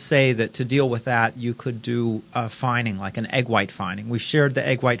does say that to deal with that, you could do fining, like an egg white fining. We shared the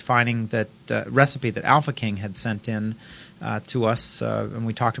egg white fining recipe that Alpha King had sent in to us, and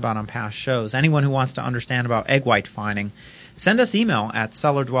we talked about on past shows. Anyone who wants to understand about egg white fining, send us email at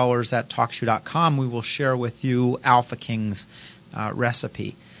cellardwellers@talkshoe.com. We will share with you Alpha King's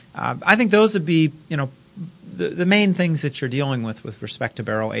recipe. I think those would be, the main things that you're dealing with respect to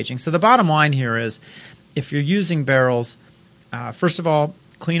barrel aging. So the bottom line here is, if you're using barrels, first of all,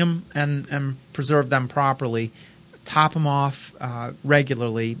 clean them and preserve them properly. Top them off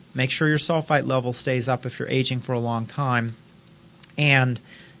regularly. Make sure your sulfite level stays up if you're aging for a long time. And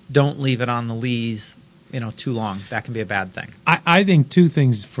don't leave it on the lees too long. That can be a bad thing. I think two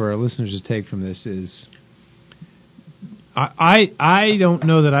things for our listeners to take from this is I don't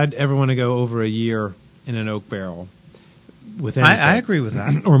know that I'd ever want to go over a year in an oak barrel with anything. I agree with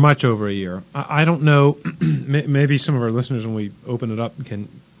that. Or much over a year. I don't know. Maybe some of our listeners, when we open it up, can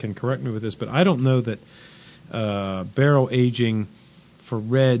correct me with this, but I don't know that barrel aging for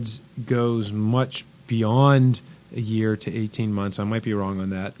reds goes much beyond a year to 18 months. I might be wrong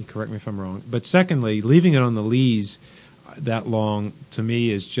on that. You correct me if I'm wrong. But secondly, leaving it on the lees that long, to me,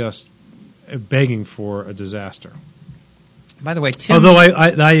 is just begging for a disaster. By the way, Tim. Although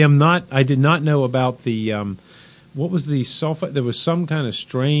I did not know about the what was the sulfite? There was some kind of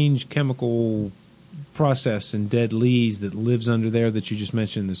strange chemical process in dead lees that lives under there that you just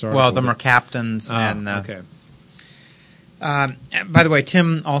mentioned in this article. Well, the mercaptans and okay. By the way,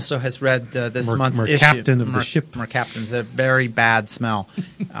 Tim also has read this month's issue. Mercaptan of the ship. Mercaptan's a very bad smell.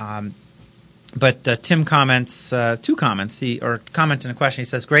 But Tim comments two comments, or comment and a question. He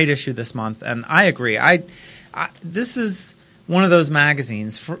says, "Great issue this month," and I agree. This is one of those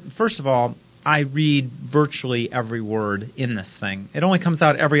magazines. First of all, I read virtually every word in this thing. It only comes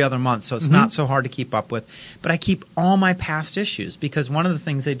out every other month, so it's not so hard to keep up with. But I keep all my past issues, because one of the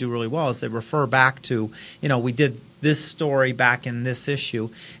things they do really well is they refer back to, we did this story back in this issue.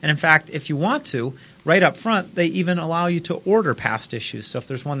 And in fact, if you want to, right up front, they even allow you to order past issues. So if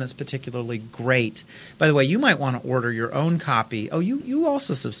there's one that's particularly great. By the way, you might want to order your own copy. Oh, you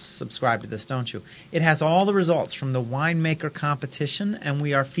also subscribe to this, don't you? It has all the results from the winemaker competition, and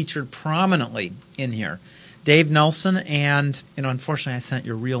we are featured prominently in here. Dave Nelson, and unfortunately I sent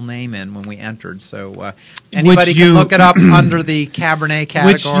your real name in when we entered, so anybody can look it up under the Cabernet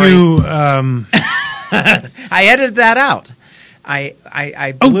category. Which you... I edited that out.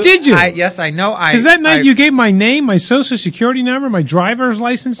 Did you? Yes, I know. Because that night you gave my name, my social security number, my driver's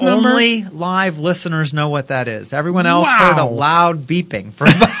license number. Only live listeners know what that is. Everyone else heard a loud beeping for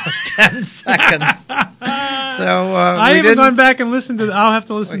about 10 seconds. So I haven't gone back and listened to. I'll have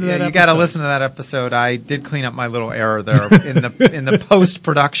to listen to that. You got to listen to that episode. I did clean up my little error there in the post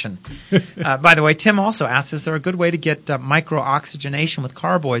production. By the way, Tim also asked, "Is there a good way to get microoxygenation with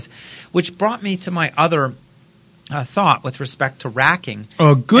carboys?" Which brought me to my other thought with respect to racking.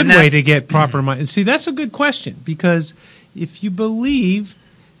 A good way to get proper. See, that's a good question, because if you believe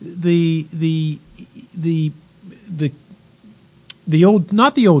the old,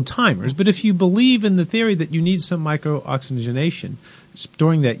 not the old timers, but if you believe in the theory that you need some microoxygenation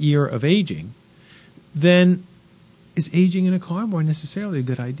during that year of aging, then is aging in a carboy necessarily a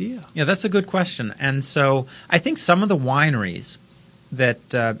good idea? Yeah, that's a good question. And so I think some of the wineries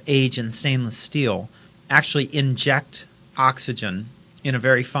that age in stainless steel actually inject oxygen in a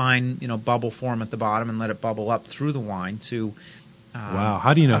very fine, bubble form at the bottom and let it bubble up through the wine to. Wow!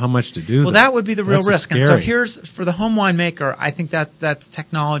 How do you know how much to do? Well, that would be the real That's risk. scary. And so here's for the home winemaker. I think that's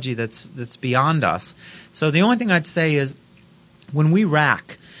technology that's beyond us. So the only thing I'd say is, when we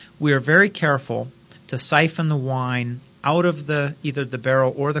rack, we are very careful to siphon the wine out of either the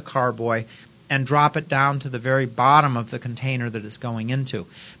barrel or the carboy, and drop it down to the very bottom of the container that it's going into.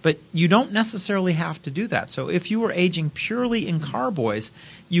 But you don't necessarily have to do that. So if you were aging purely in carboys,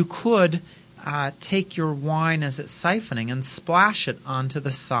 you could take your wine as it's siphoning and splash it onto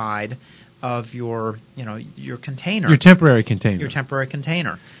the side of your container, Your temporary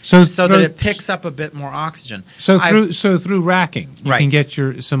container. so that it picks up a bit more oxygen. So through racking, you Right. can get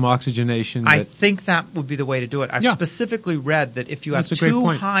some oxygenation. I think that would be the way to do it. I've Yeah. specifically read that if you have That's a great too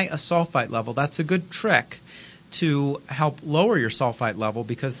point. high a sulfite level, that's a good trick to help lower your sulfite level,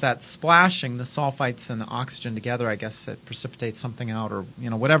 because that splashing the sulfites and the oxygen together, I guess it precipitates something out, or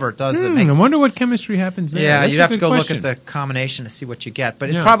whatever it does. It makes, I wonder what chemistry happens there. yeah, That's you'd a have to good go question. look at the combination to see what you get. But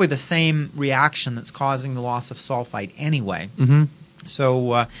it's Yeah. probably the same reaction that's causing the loss of sulfite anyway. Mhm.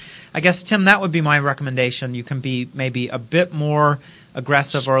 So I guess, Tim, that would be my recommendation. You can be maybe a bit more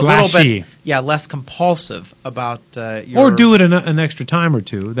aggressive or a little Splashy. bit less compulsive about your... Or do it an extra time or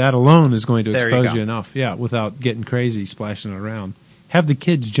two. That alone is going to There you expose go. you enough, without getting crazy splashing it around. Have the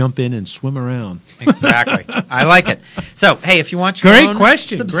kids jump in and swim around. Exactly. I like it. So, hey, if you want your Great own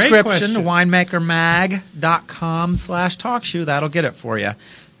question. Great subscription question. to winemakermag.com/talkshoe, that'll get it for you.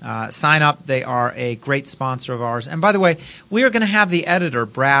 Sign up. They are a great sponsor of ours. And by the way, we are going to have the editor,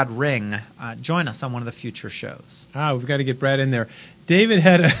 Brad Ring, join us on one of the future shows. We've got to get Brad in there. David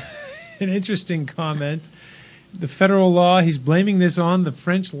had an interesting comment. The federal law, he's blaming this on the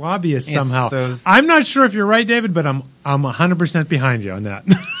French lobbyists It's somehow. those- I'm not sure if you're right, David, but I'm 100% behind you on that.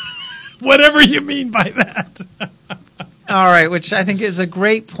 Whatever you mean by that. All right, which I think is a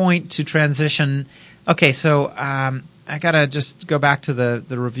great point to transition. Okay, so I got to just go back to the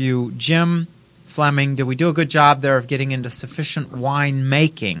review. Jim Fleming, did we do a good job there of getting into sufficient wine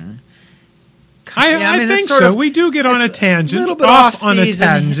making? I it's think sort so. of- We do get on a it's tangent. A little bit off on a season,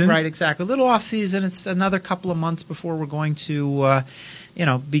 tangent. right? Exactly. A little off season. It's another couple of months before we're going to,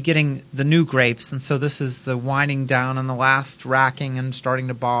 be getting the new grapes, and so this is the winding down and the last racking and starting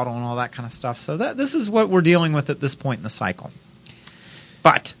to bottle and all that kind of stuff. So this is what we're dealing with at this point in the cycle.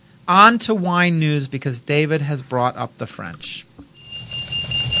 But on to wine news, because David has brought up the French.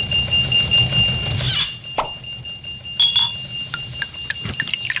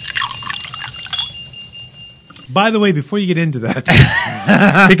 By the way, before you get into that,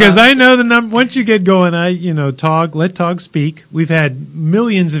 because I know the number. Once you get going, let Tog speak. We've had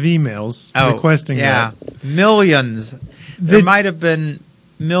millions of emails requesting that. Millions. There might have been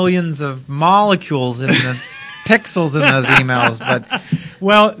millions of molecules in the pixels in those emails, but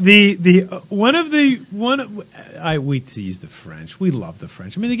well, we tease the French. We love the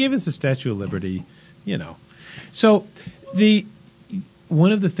French. I mean, they gave us the Statue of Liberty, So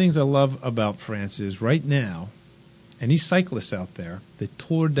one of the things I love about France is right now, any cyclists out there, the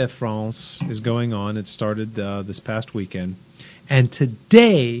Tour de France is going on. It started this past weekend. And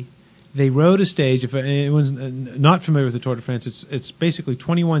today they rode a stage. If anyone's not familiar with the Tour de France, it's basically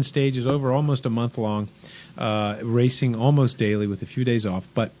 21 stages over almost a month long, racing almost daily with a few days off.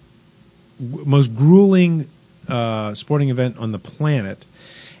 But most grueling sporting event on the planet.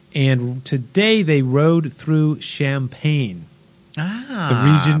 And today they rode through Champagne.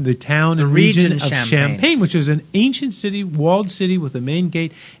 The town and region of Champagne, which is an ancient city, walled city with a main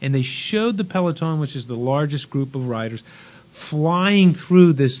gate, and they showed the peloton, which is the largest group of riders, flying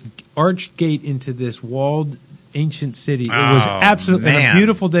through this arched gate into this walled ancient city. It was absolutely a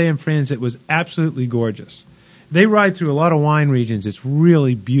beautiful day in France. It was absolutely gorgeous. They ride through a lot of wine regions. It's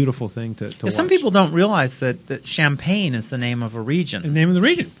really beautiful thing to watch. Some people don't realize that Champagne is the name of a region. The name of the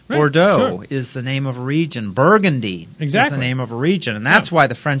region. Right. Bordeaux is the name of a region. Burgundy is the name of a region. And that's why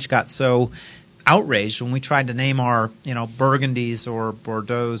the French got so outraged when we tried to name our, Burgundies or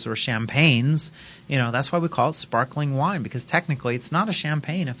Bordeaux's or Champagnes. That's why we call it sparkling wine, because technically it's not a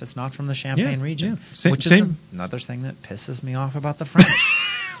champagne if it's not from the Champagne region. Yeah. Which is another thing that pisses me off about the French.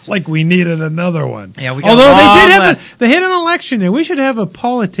 Like we needed another one. Yeah, we got Although a long they did have list. they had an election there. We should have a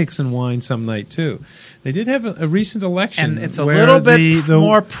politics and wine some night too. They did have a recent election, and it's a where little bit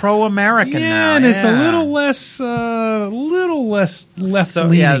more pro-American now. and it's a little less left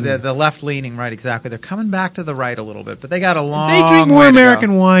leaning. Yeah, the left leaning, right? Exactly. They're coming back to the right a little bit, but they got a long. If they drink more way to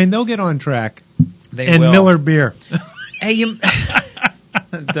American go. wine, they'll get on track. They will. Miller beer. Hey, you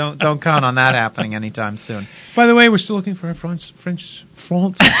don't count on that happening anytime soon. By the way, we're still looking for a French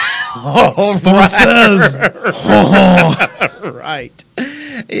sponsors. Right.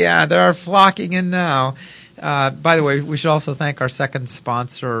 Yeah, they are flocking in now. By the way, we should also thank our second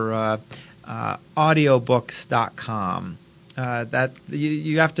sponsor, audiobooks.com. That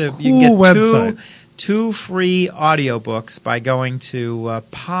you have to you can get website. two free audiobooks by going to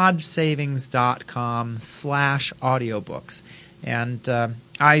podsavings.com/audiobooks. And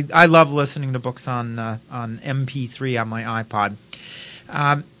I love listening to books on MP3 on my iPod.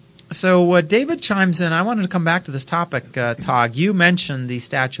 So David chimes in. I wanted to come back to this topic, Tog. You mentioned the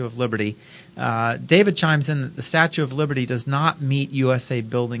Statue of Liberty. David chimes in that the Statue of Liberty does not meet USA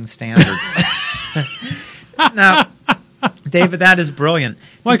building standards. Now, David, that is brilliant.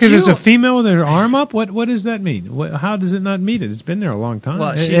 Why? Because there's a female with her arm up? What does that mean? How does it not meet it? It's been there a long time.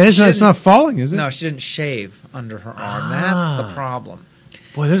 Well, it's not falling, is it? No, she didn't shave under her arm. That's the problem.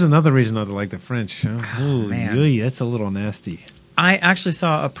 Boy, there's another reason not to like the French. Huh? Oh, man. That's a little nasty. I actually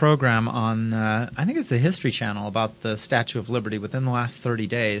saw a program on, I think it's the History Channel, about the Statue of Liberty within the last 30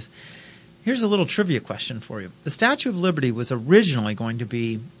 days. Here's a little trivia question for you. The Statue of Liberty was originally going to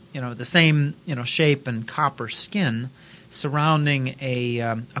be, the same, shape and copper skin surrounding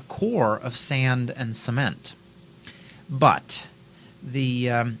a core of sand and cement. But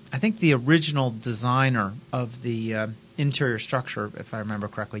I think the original designer of the interior structure, if I remember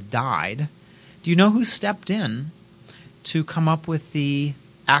correctly, died. Do you know who stepped in to come up with the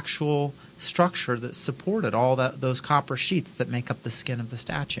actual structure that supported all those copper sheets that make up the skin of the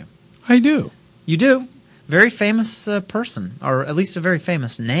statue? I do. You do? Very famous person, or at least a very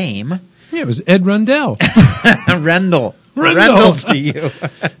famous name. Yeah, it was Ed Rundell. Rendell to you.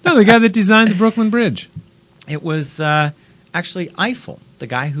 No, the guy that designed the Brooklyn Bridge. It was actually Eiffel, the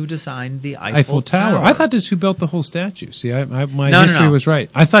guy who designed the Eiffel Tower. I thought that's who built the whole statue. See, my No, history no. was right.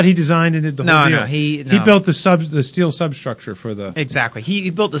 I thought he designed and did the whole deal. No, he built the steel substructure for the... Exactly. He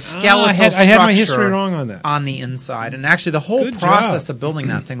built the skeletal structure. I had my history wrong on that. On the inside. And actually the whole Good process job. of building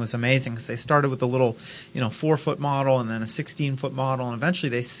that thing was amazing because they started with a little, 4-foot model and then a 16-foot model, and eventually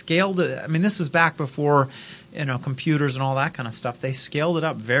they scaled it. I mean, this was back before, computers and all that kind of stuff. They scaled it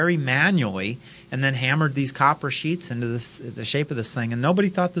up very manually and then hammered these copper sheets into the shape of this thing. And nobody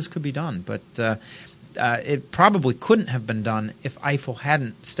thought this could be done. But it probably couldn't have been done if Eiffel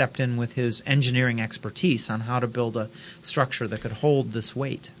hadn't stepped in with his engineering expertise on how to build a structure that could hold this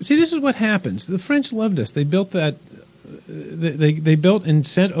weight. See, this is what happens. The French loved us. They built that... They built and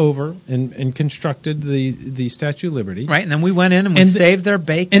sent over and constructed the Statue of Liberty. Right, and then we went in and we saved their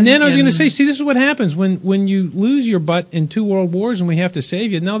bacon. And then I was going to say, see, this is what happens when you lose your butt in 2 world wars and we have to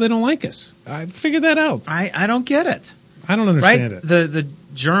save you. Now they don't like us. I figured that out. I don't get it. I don't understand it. The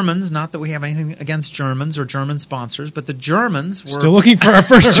Germans, not that we have anything against Germans or German sponsors, but the Germans were... Still looking for our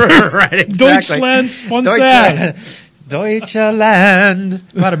first German. Right, exactly. Deutschland sponsor. Deutschland.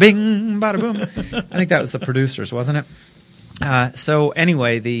 Bada bing, bada boom. I think that was the producers, wasn't it? So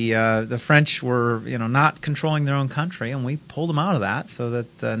anyway, the French were not controlling their own country, and we pulled them out of that so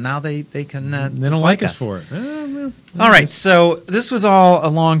that now they can they don't like us for it. All right, so this was all a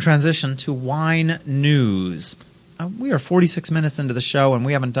long transition to wine news. We are 46 minutes into the show, and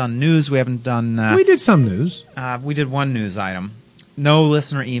we haven't done news. We haven't done... we did some news. We did one news item. No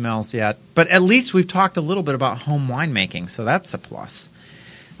listener emails yet, but at least we've talked a little bit about home winemaking, so that's a plus.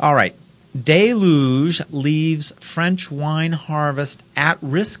 All right. Deluge leaves French wine harvest at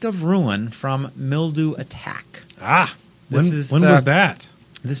risk of ruin from mildew attack. When was that?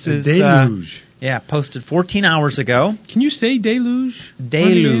 This is deluge. Posted 14 hours ago. Can you say deluge?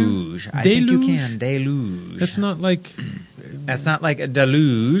 Deluge. I think you can. Deluge. That's not like... That's not like a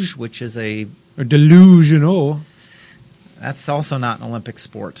deluge, which is a... Or delusional. That's also not an Olympic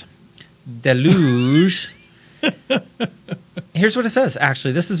sport. Deluge. Here's what it says,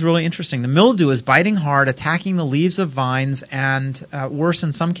 actually. This is really interesting. The mildew is biting hard, attacking the leaves of vines, and worse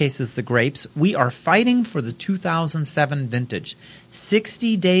in some cases, the grapes. We are fighting for the 2007 vintage.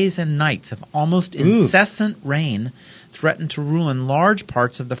 60 days and nights of almost incessant rain threaten to ruin large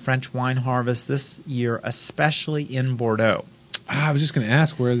parts of the French wine harvest this year, especially in Bordeaux. I was just going to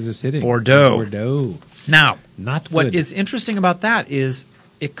ask, where is this hitting? Bordeaux. Now, not good. What is interesting about that is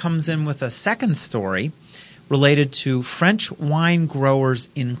it comes in with a second story related to French wine growers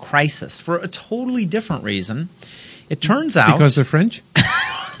in crisis for a totally different reason. It turns out... Because they're French?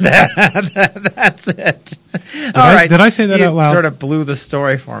 That's it. All right. Did I say that out loud? You sort of blew the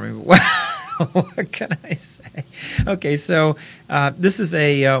story for me. What can I say? Okay, so this is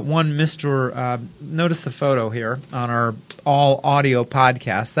a one Mr. Notice the photo here on our all-audio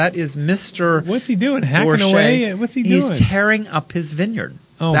podcast. That is Mr. What's he doing? Hacking Boucher. away? What's he doing? He's tearing up his vineyard.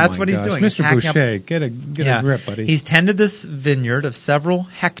 Oh, that's what he's doing. Mr. Boucher, get a grip, buddy. He's tended this vineyard of several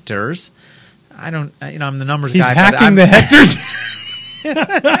hectares. I'm the numbers he's guy. He's hacking the hectares?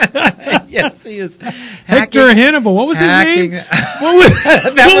 Yes, he is. Hector Hannibal. What was his name? What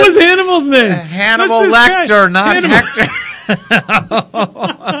was Hannibal's name? Hannibal Lecter, not Hector.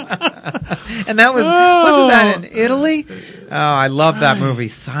 And that wasn't that in Italy? Oh, I love that movie,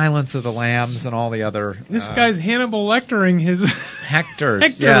 Silence of the Lambs, and all the other. This guy's Hannibal Lectering his Hectares.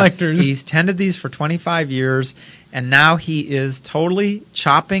 Hectoliters. He's tended these for 25 years, and now he is totally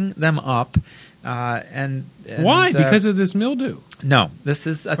chopping them up. And Why? Because of this mildew? No, this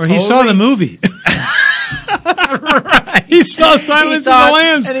is a Or he saw the movie. Right. He saw Silence of the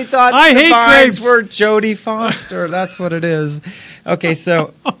Lambs. And he thought I the hate vines grapes. were Jodie Foster. That's what it is. Okay,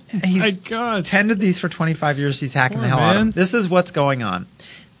 so he's gosh. tended these for 25 years. He's hacking Poor the hell out of man. them. This is what's going on.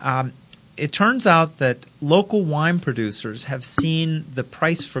 It turns out that local wine producers have seen the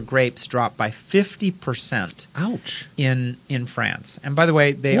price for grapes drop by 50% Ouch. in France. And by the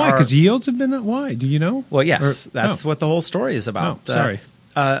way, they Why? are... Because yields have been... Why? Do you know? Well, yes, that's no. what the whole story is about. Oh, sorry.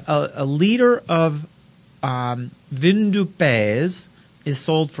 A liter of vin du pays is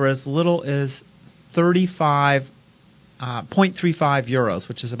sold for as little as 0.35 euros,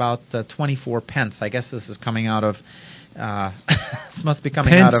 which is about 24 pence. I guess this is coming out of... this must be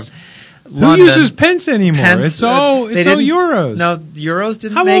coming Pence. out of Who London. uses pence anymore? Pence, It's all they it's all didn't- euros. No, euros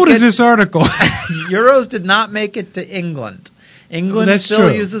didn't How make old it. is this article? Euros did not make it to England. England That's still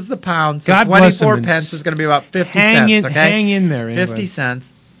true. uses the pound, so God bless 24 them. pence is going to be about 50 hang cents. in, Okay? hang in there. 50 England.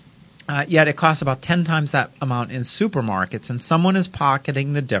 cents. Yet it costs about 10 times that amount in supermarkets, and someone is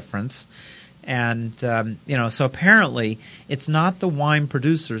pocketing the difference. And, so apparently it's not the wine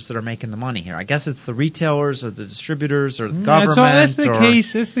producers that are making the money here. I guess it's the retailers or the distributors or the government. That's the or-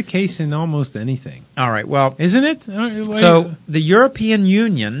 case. That's the case in almost anything, All right, well, isn't it? so the European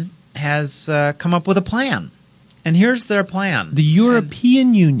Union has come up with a plan. And here's their plan. the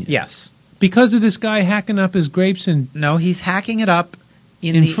European Union, Yes. because of this guy hacking up his grapes and No, he's hacking it up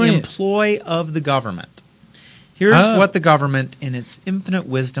in In the France. employ of the government. Here's Oh. what the government, in its infinite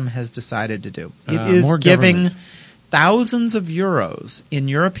wisdom, has decided to do. It More is giving government. thousands of euros in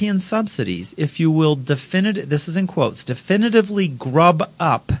European subsidies if you will this is in quotes, definitively grub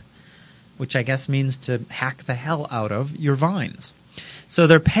up, which I guess means to hack the hell out of your vines. So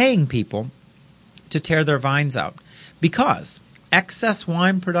they're paying people to tear their vines out because excess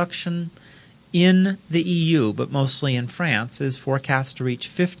wine production in the EU, but mostly in France, is forecast to reach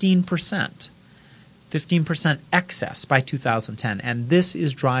 15%. 15% excess by 2010, and this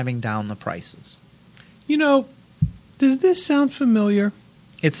is driving down the prices. does this sound familiar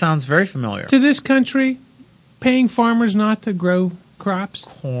It sounds very familiar. to this country? Paying farmers not to grow crops.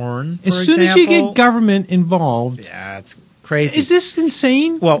 Corn, for As soon as you example. get government involved, Yeah, it's crazy. is this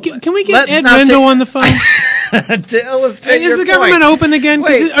insane? Well, Can we get Ed now Rendell to- on the phone? to illustrate Is your the government point. open again?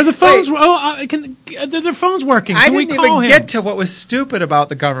 Wait, Are the phones? wait. Are the phones working? I Can we didn't call even him? get to what was stupid about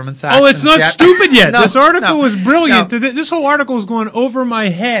the government's actions Oh, it's not yet. stupid yet. No, This article no, was brilliant. no. This whole article is going over my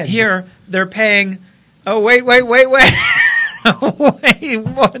head. Here, they're paying... Oh, wait. Wait 1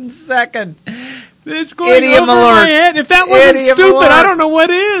 second. It's going Idiom over my alert. head. If that wasn't Idiom stupid, alert. I don't know what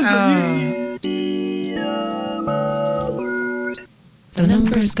is. The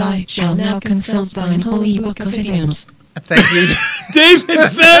numbers guy shall now consult thine holy book of idioms. Thank you. David,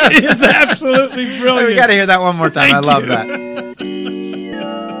 that is absolutely brilliant. We got to hear that one more time. Thank I love you. that.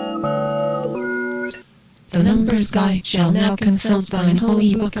 The numbers guy shall now consult thine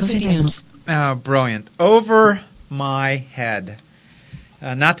holy book of idioms. Oh, brilliant. Over my head.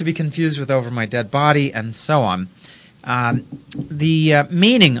 Not to be confused with over my dead body and so on. The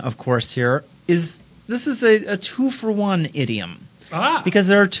meaning, of course, here is this is a 2-for-1 idiom. Because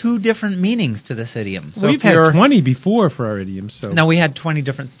there are two different meanings to this idiom. So We've if you're- had 20 before for our idioms. So. Now, we had 20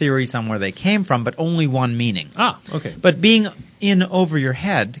 different theories on where they came from, but only one meaning. Okay. But being in over your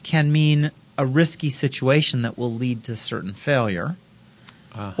head can mean a risky situation that will lead to certain failure.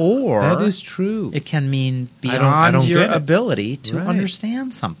 Or that is true. it can mean I beyond don't your get it. ability to Right.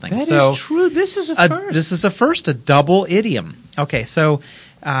 understand something. That so is true. This is a first. This is a first, a double idiom. Okay, so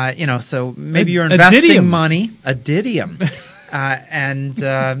so maybe you're A investing didiom. money, a didiom,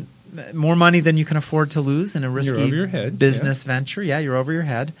 and more money than you can afford to lose in a risky over your head, business venture. Yeah, you're over your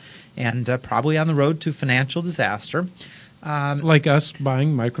head, and probably on the road to financial disaster. Like us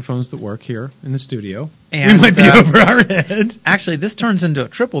buying microphones that work here in the studio. And, we might be over our head. Actually, this turns into a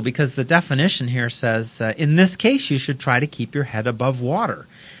triple because the definition here says, in this case, you should try to keep your head above water.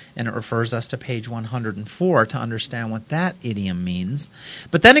 And it refers us to page 104 to understand what that idiom means.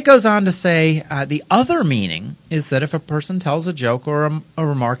 But then it goes on to say the other meaning is that if a person tells a joke or a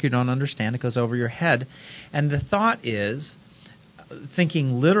remark you don't understand, it goes over your head. And the thought is,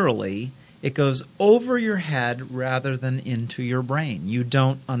 thinking literally, it goes over your head rather than into your brain. You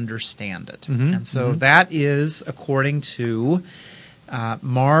don't understand it. And so that is, according to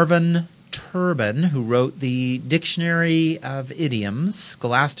Marvin Turbin, who wrote the Dictionary of Idioms,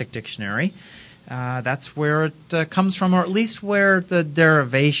 Scholastic Dictionary, That's where it comes from, or at least where the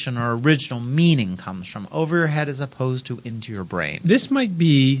derivation or original meaning comes from, over your head as opposed to into your brain. This might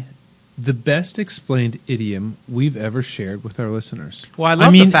be the best explained idiom we've ever shared with our listeners. Well, I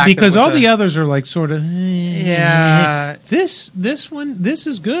love the fact because that it was all the others are like sort of Yeah. This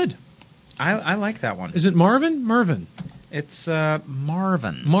is good. I like that one. Is it Marvin? Mervin. It's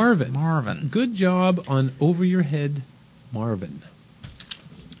Marvin. Marvin. Good job on over your head, Marvin.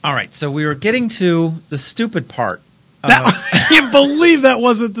 All right, so we were getting to the stupid part. I can't believe that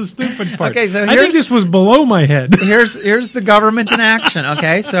wasn't the stupid part. Okay, so I think this was below my head. Here's the government in action.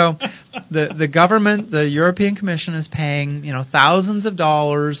 Okay, so the government, the European Commission, is paying thousands of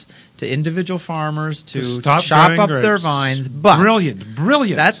dollars to individual farmers to chop up their vines. But brilliant.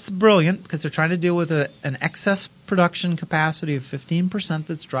 That's brilliant because they're trying to deal with an excess production capacity of 15%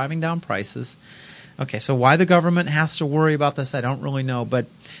 that's driving down prices. Okay, so why the government has to worry about this, I don't really know, but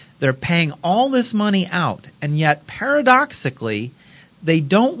they're paying all this money out, and yet, paradoxically, they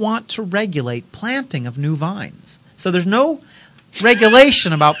don't want to regulate planting of new vines. So there's no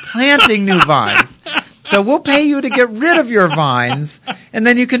regulation about planting new vines. So we'll pay you to get rid of your vines, and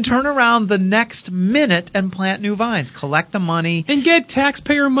then you can turn around the next minute and plant new vines. Collect the money. And get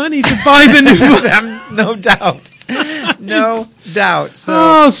taxpayer money to buy the new vines. No doubt. No doubt.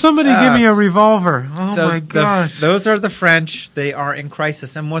 So, somebody give me a revolver. Oh, my gosh. Those are the French. They are in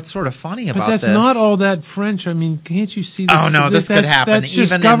crisis. And what's sort of funny about this... But that's not all that French. I mean, can't you see this? Oh, no, this could happen. That's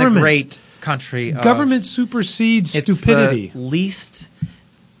just even government. In the great country of... Government supersedes stupidity. It's the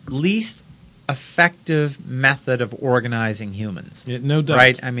least effective method of organizing humans. Yeah, no doubt.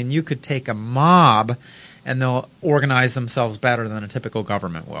 Right? I mean, you could take a mob... and they'll organize themselves better than a typical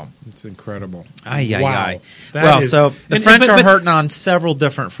government will. It's incredible. Wow. Well, so the French are hurting on several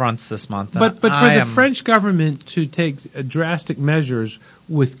different fronts this month. But for the French government to take drastic measures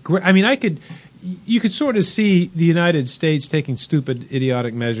with... you could sort of see the United States taking stupid,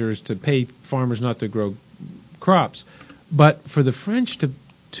 idiotic measures to pay farmers not to grow crops. But for the French to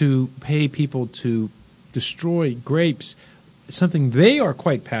pay people to destroy grapes... something they are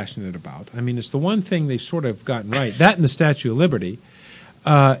quite passionate about. I mean, it's the one thing they've sort of gotten right. That and the Statue of Liberty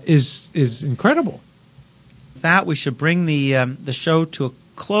is incredible. With that, we should bring the show to a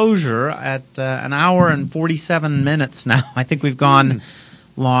closure at an hour and 47 minutes now. I think we've gone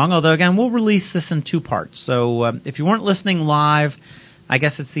long, although, again, we'll release this in two parts. So if you weren't listening live, I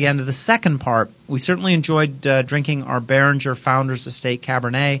guess it's the end of the second part. We certainly enjoyed drinking our Beringer Founders Estate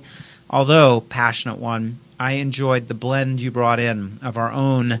Cabernet, although, passionate one, I enjoyed the blend you brought in of our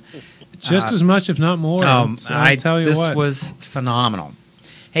own. Just as much, if not more. So I tell you this what. Was phenomenal.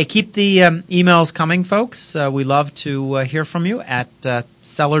 Hey, keep the emails coming, folks. We love to hear from you at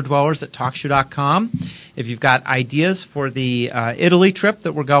cellardwellers@talkshoe.com. If you've got ideas for the Italy trip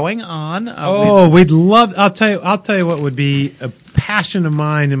that we're going on. We'd love. I'll tell you what would be a passion of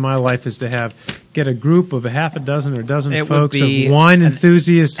mine in my life is to get a group of a half a dozen or a dozen folks of wine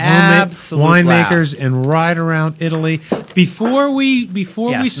enthusiasts, homemade winemakers, and ride around Italy. Before we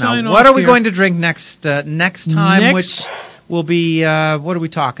sign off, what are we going to drink next time? Which will be what are we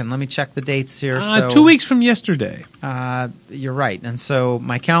talking? Let me check the dates here. 2 weeks from yesterday. You're right, and so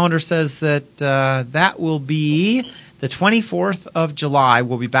my calendar says that that will be the 24th of July.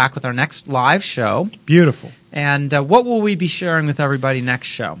 We'll be back with our next live show. Beautiful. And what will we be sharing with everybody next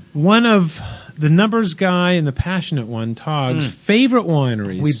show? One of the numbers guy and the passionate one, Todd's favorite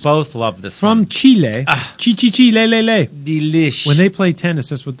wineries. We both love this from one. Chile. Chile. Delish. When they play tennis,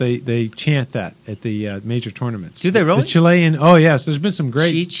 that's what they chant that at the major tournaments. Do they really? The Chilean. Oh yes, there's been some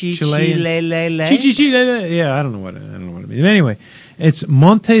great Chilean. Chi-chi-chi-le-le. Yeah, I don't know what it means. Anyway, it's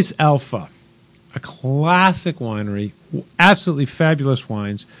Montes Alpha, a classic winery, absolutely fabulous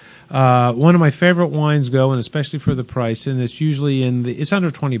wines. One of my favorite wines go, and especially for the price, and it's usually it's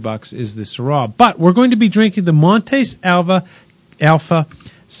under $20, is the Syrah. But we're going to be drinking the Montes Alpha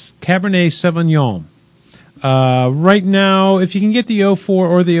Cabernet Sauvignon. Right now, if you can get the 04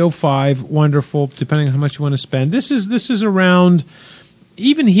 or the 05, wonderful, depending on how much you want to spend. This is around,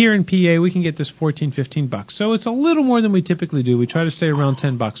 even here in PA, we can get this $14, $15. So it's a little more than we typically do. We try to stay around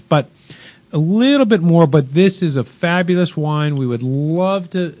 $10, but a little bit more, but this is a fabulous wine. We would love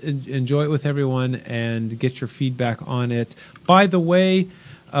to enjoy it with everyone and get your feedback on it. By the way,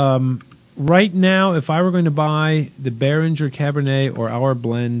 right now, if I were going to buy the Beringer Cabernet or our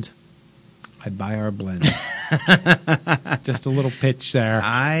blend, I'd buy our blend. Just a little pitch there.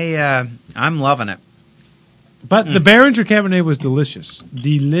 I'm loving it. But the Beringer Cabernet was delicious.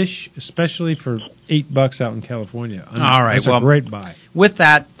 Especially for $8 out in California. All right. That's a great buy. With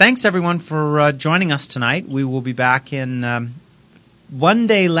that, thanks everyone for joining us tonight. We will be back in one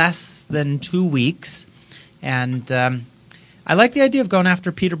day less than 2 weeks. And I like the idea of going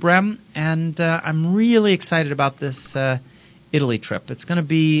after Peter Brem, and I'm really excited about this Italy trip. It's going to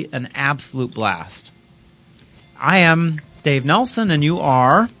be an absolute blast. I am Dave Nelson, and you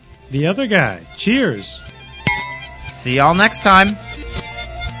are... The other guy. Cheers. See y'all next time.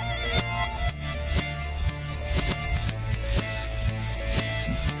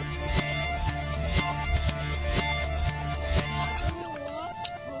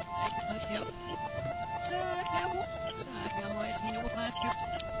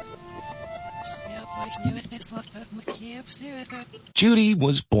 Judy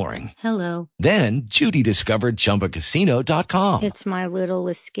was boring. Hello. Then Judy discovered ChumbaCasino.com. It's my little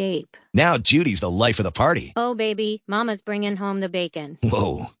escape. Now Judy's the life of the party. Oh, baby, mama's bringing home the bacon.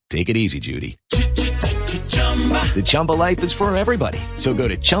 Whoa, take it easy, Judy. The Chumba life is for everybody. So go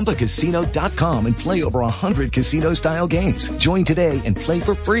to ChumbaCasino.com and play over 100 casino-style games. Join today and play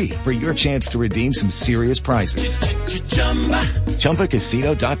for free for your chance to redeem some serious prizes.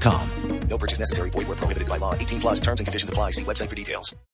 ChumbaCasino.com. No purchase necessary. Void where prohibited by law. 18+ terms and conditions apply. See website for details.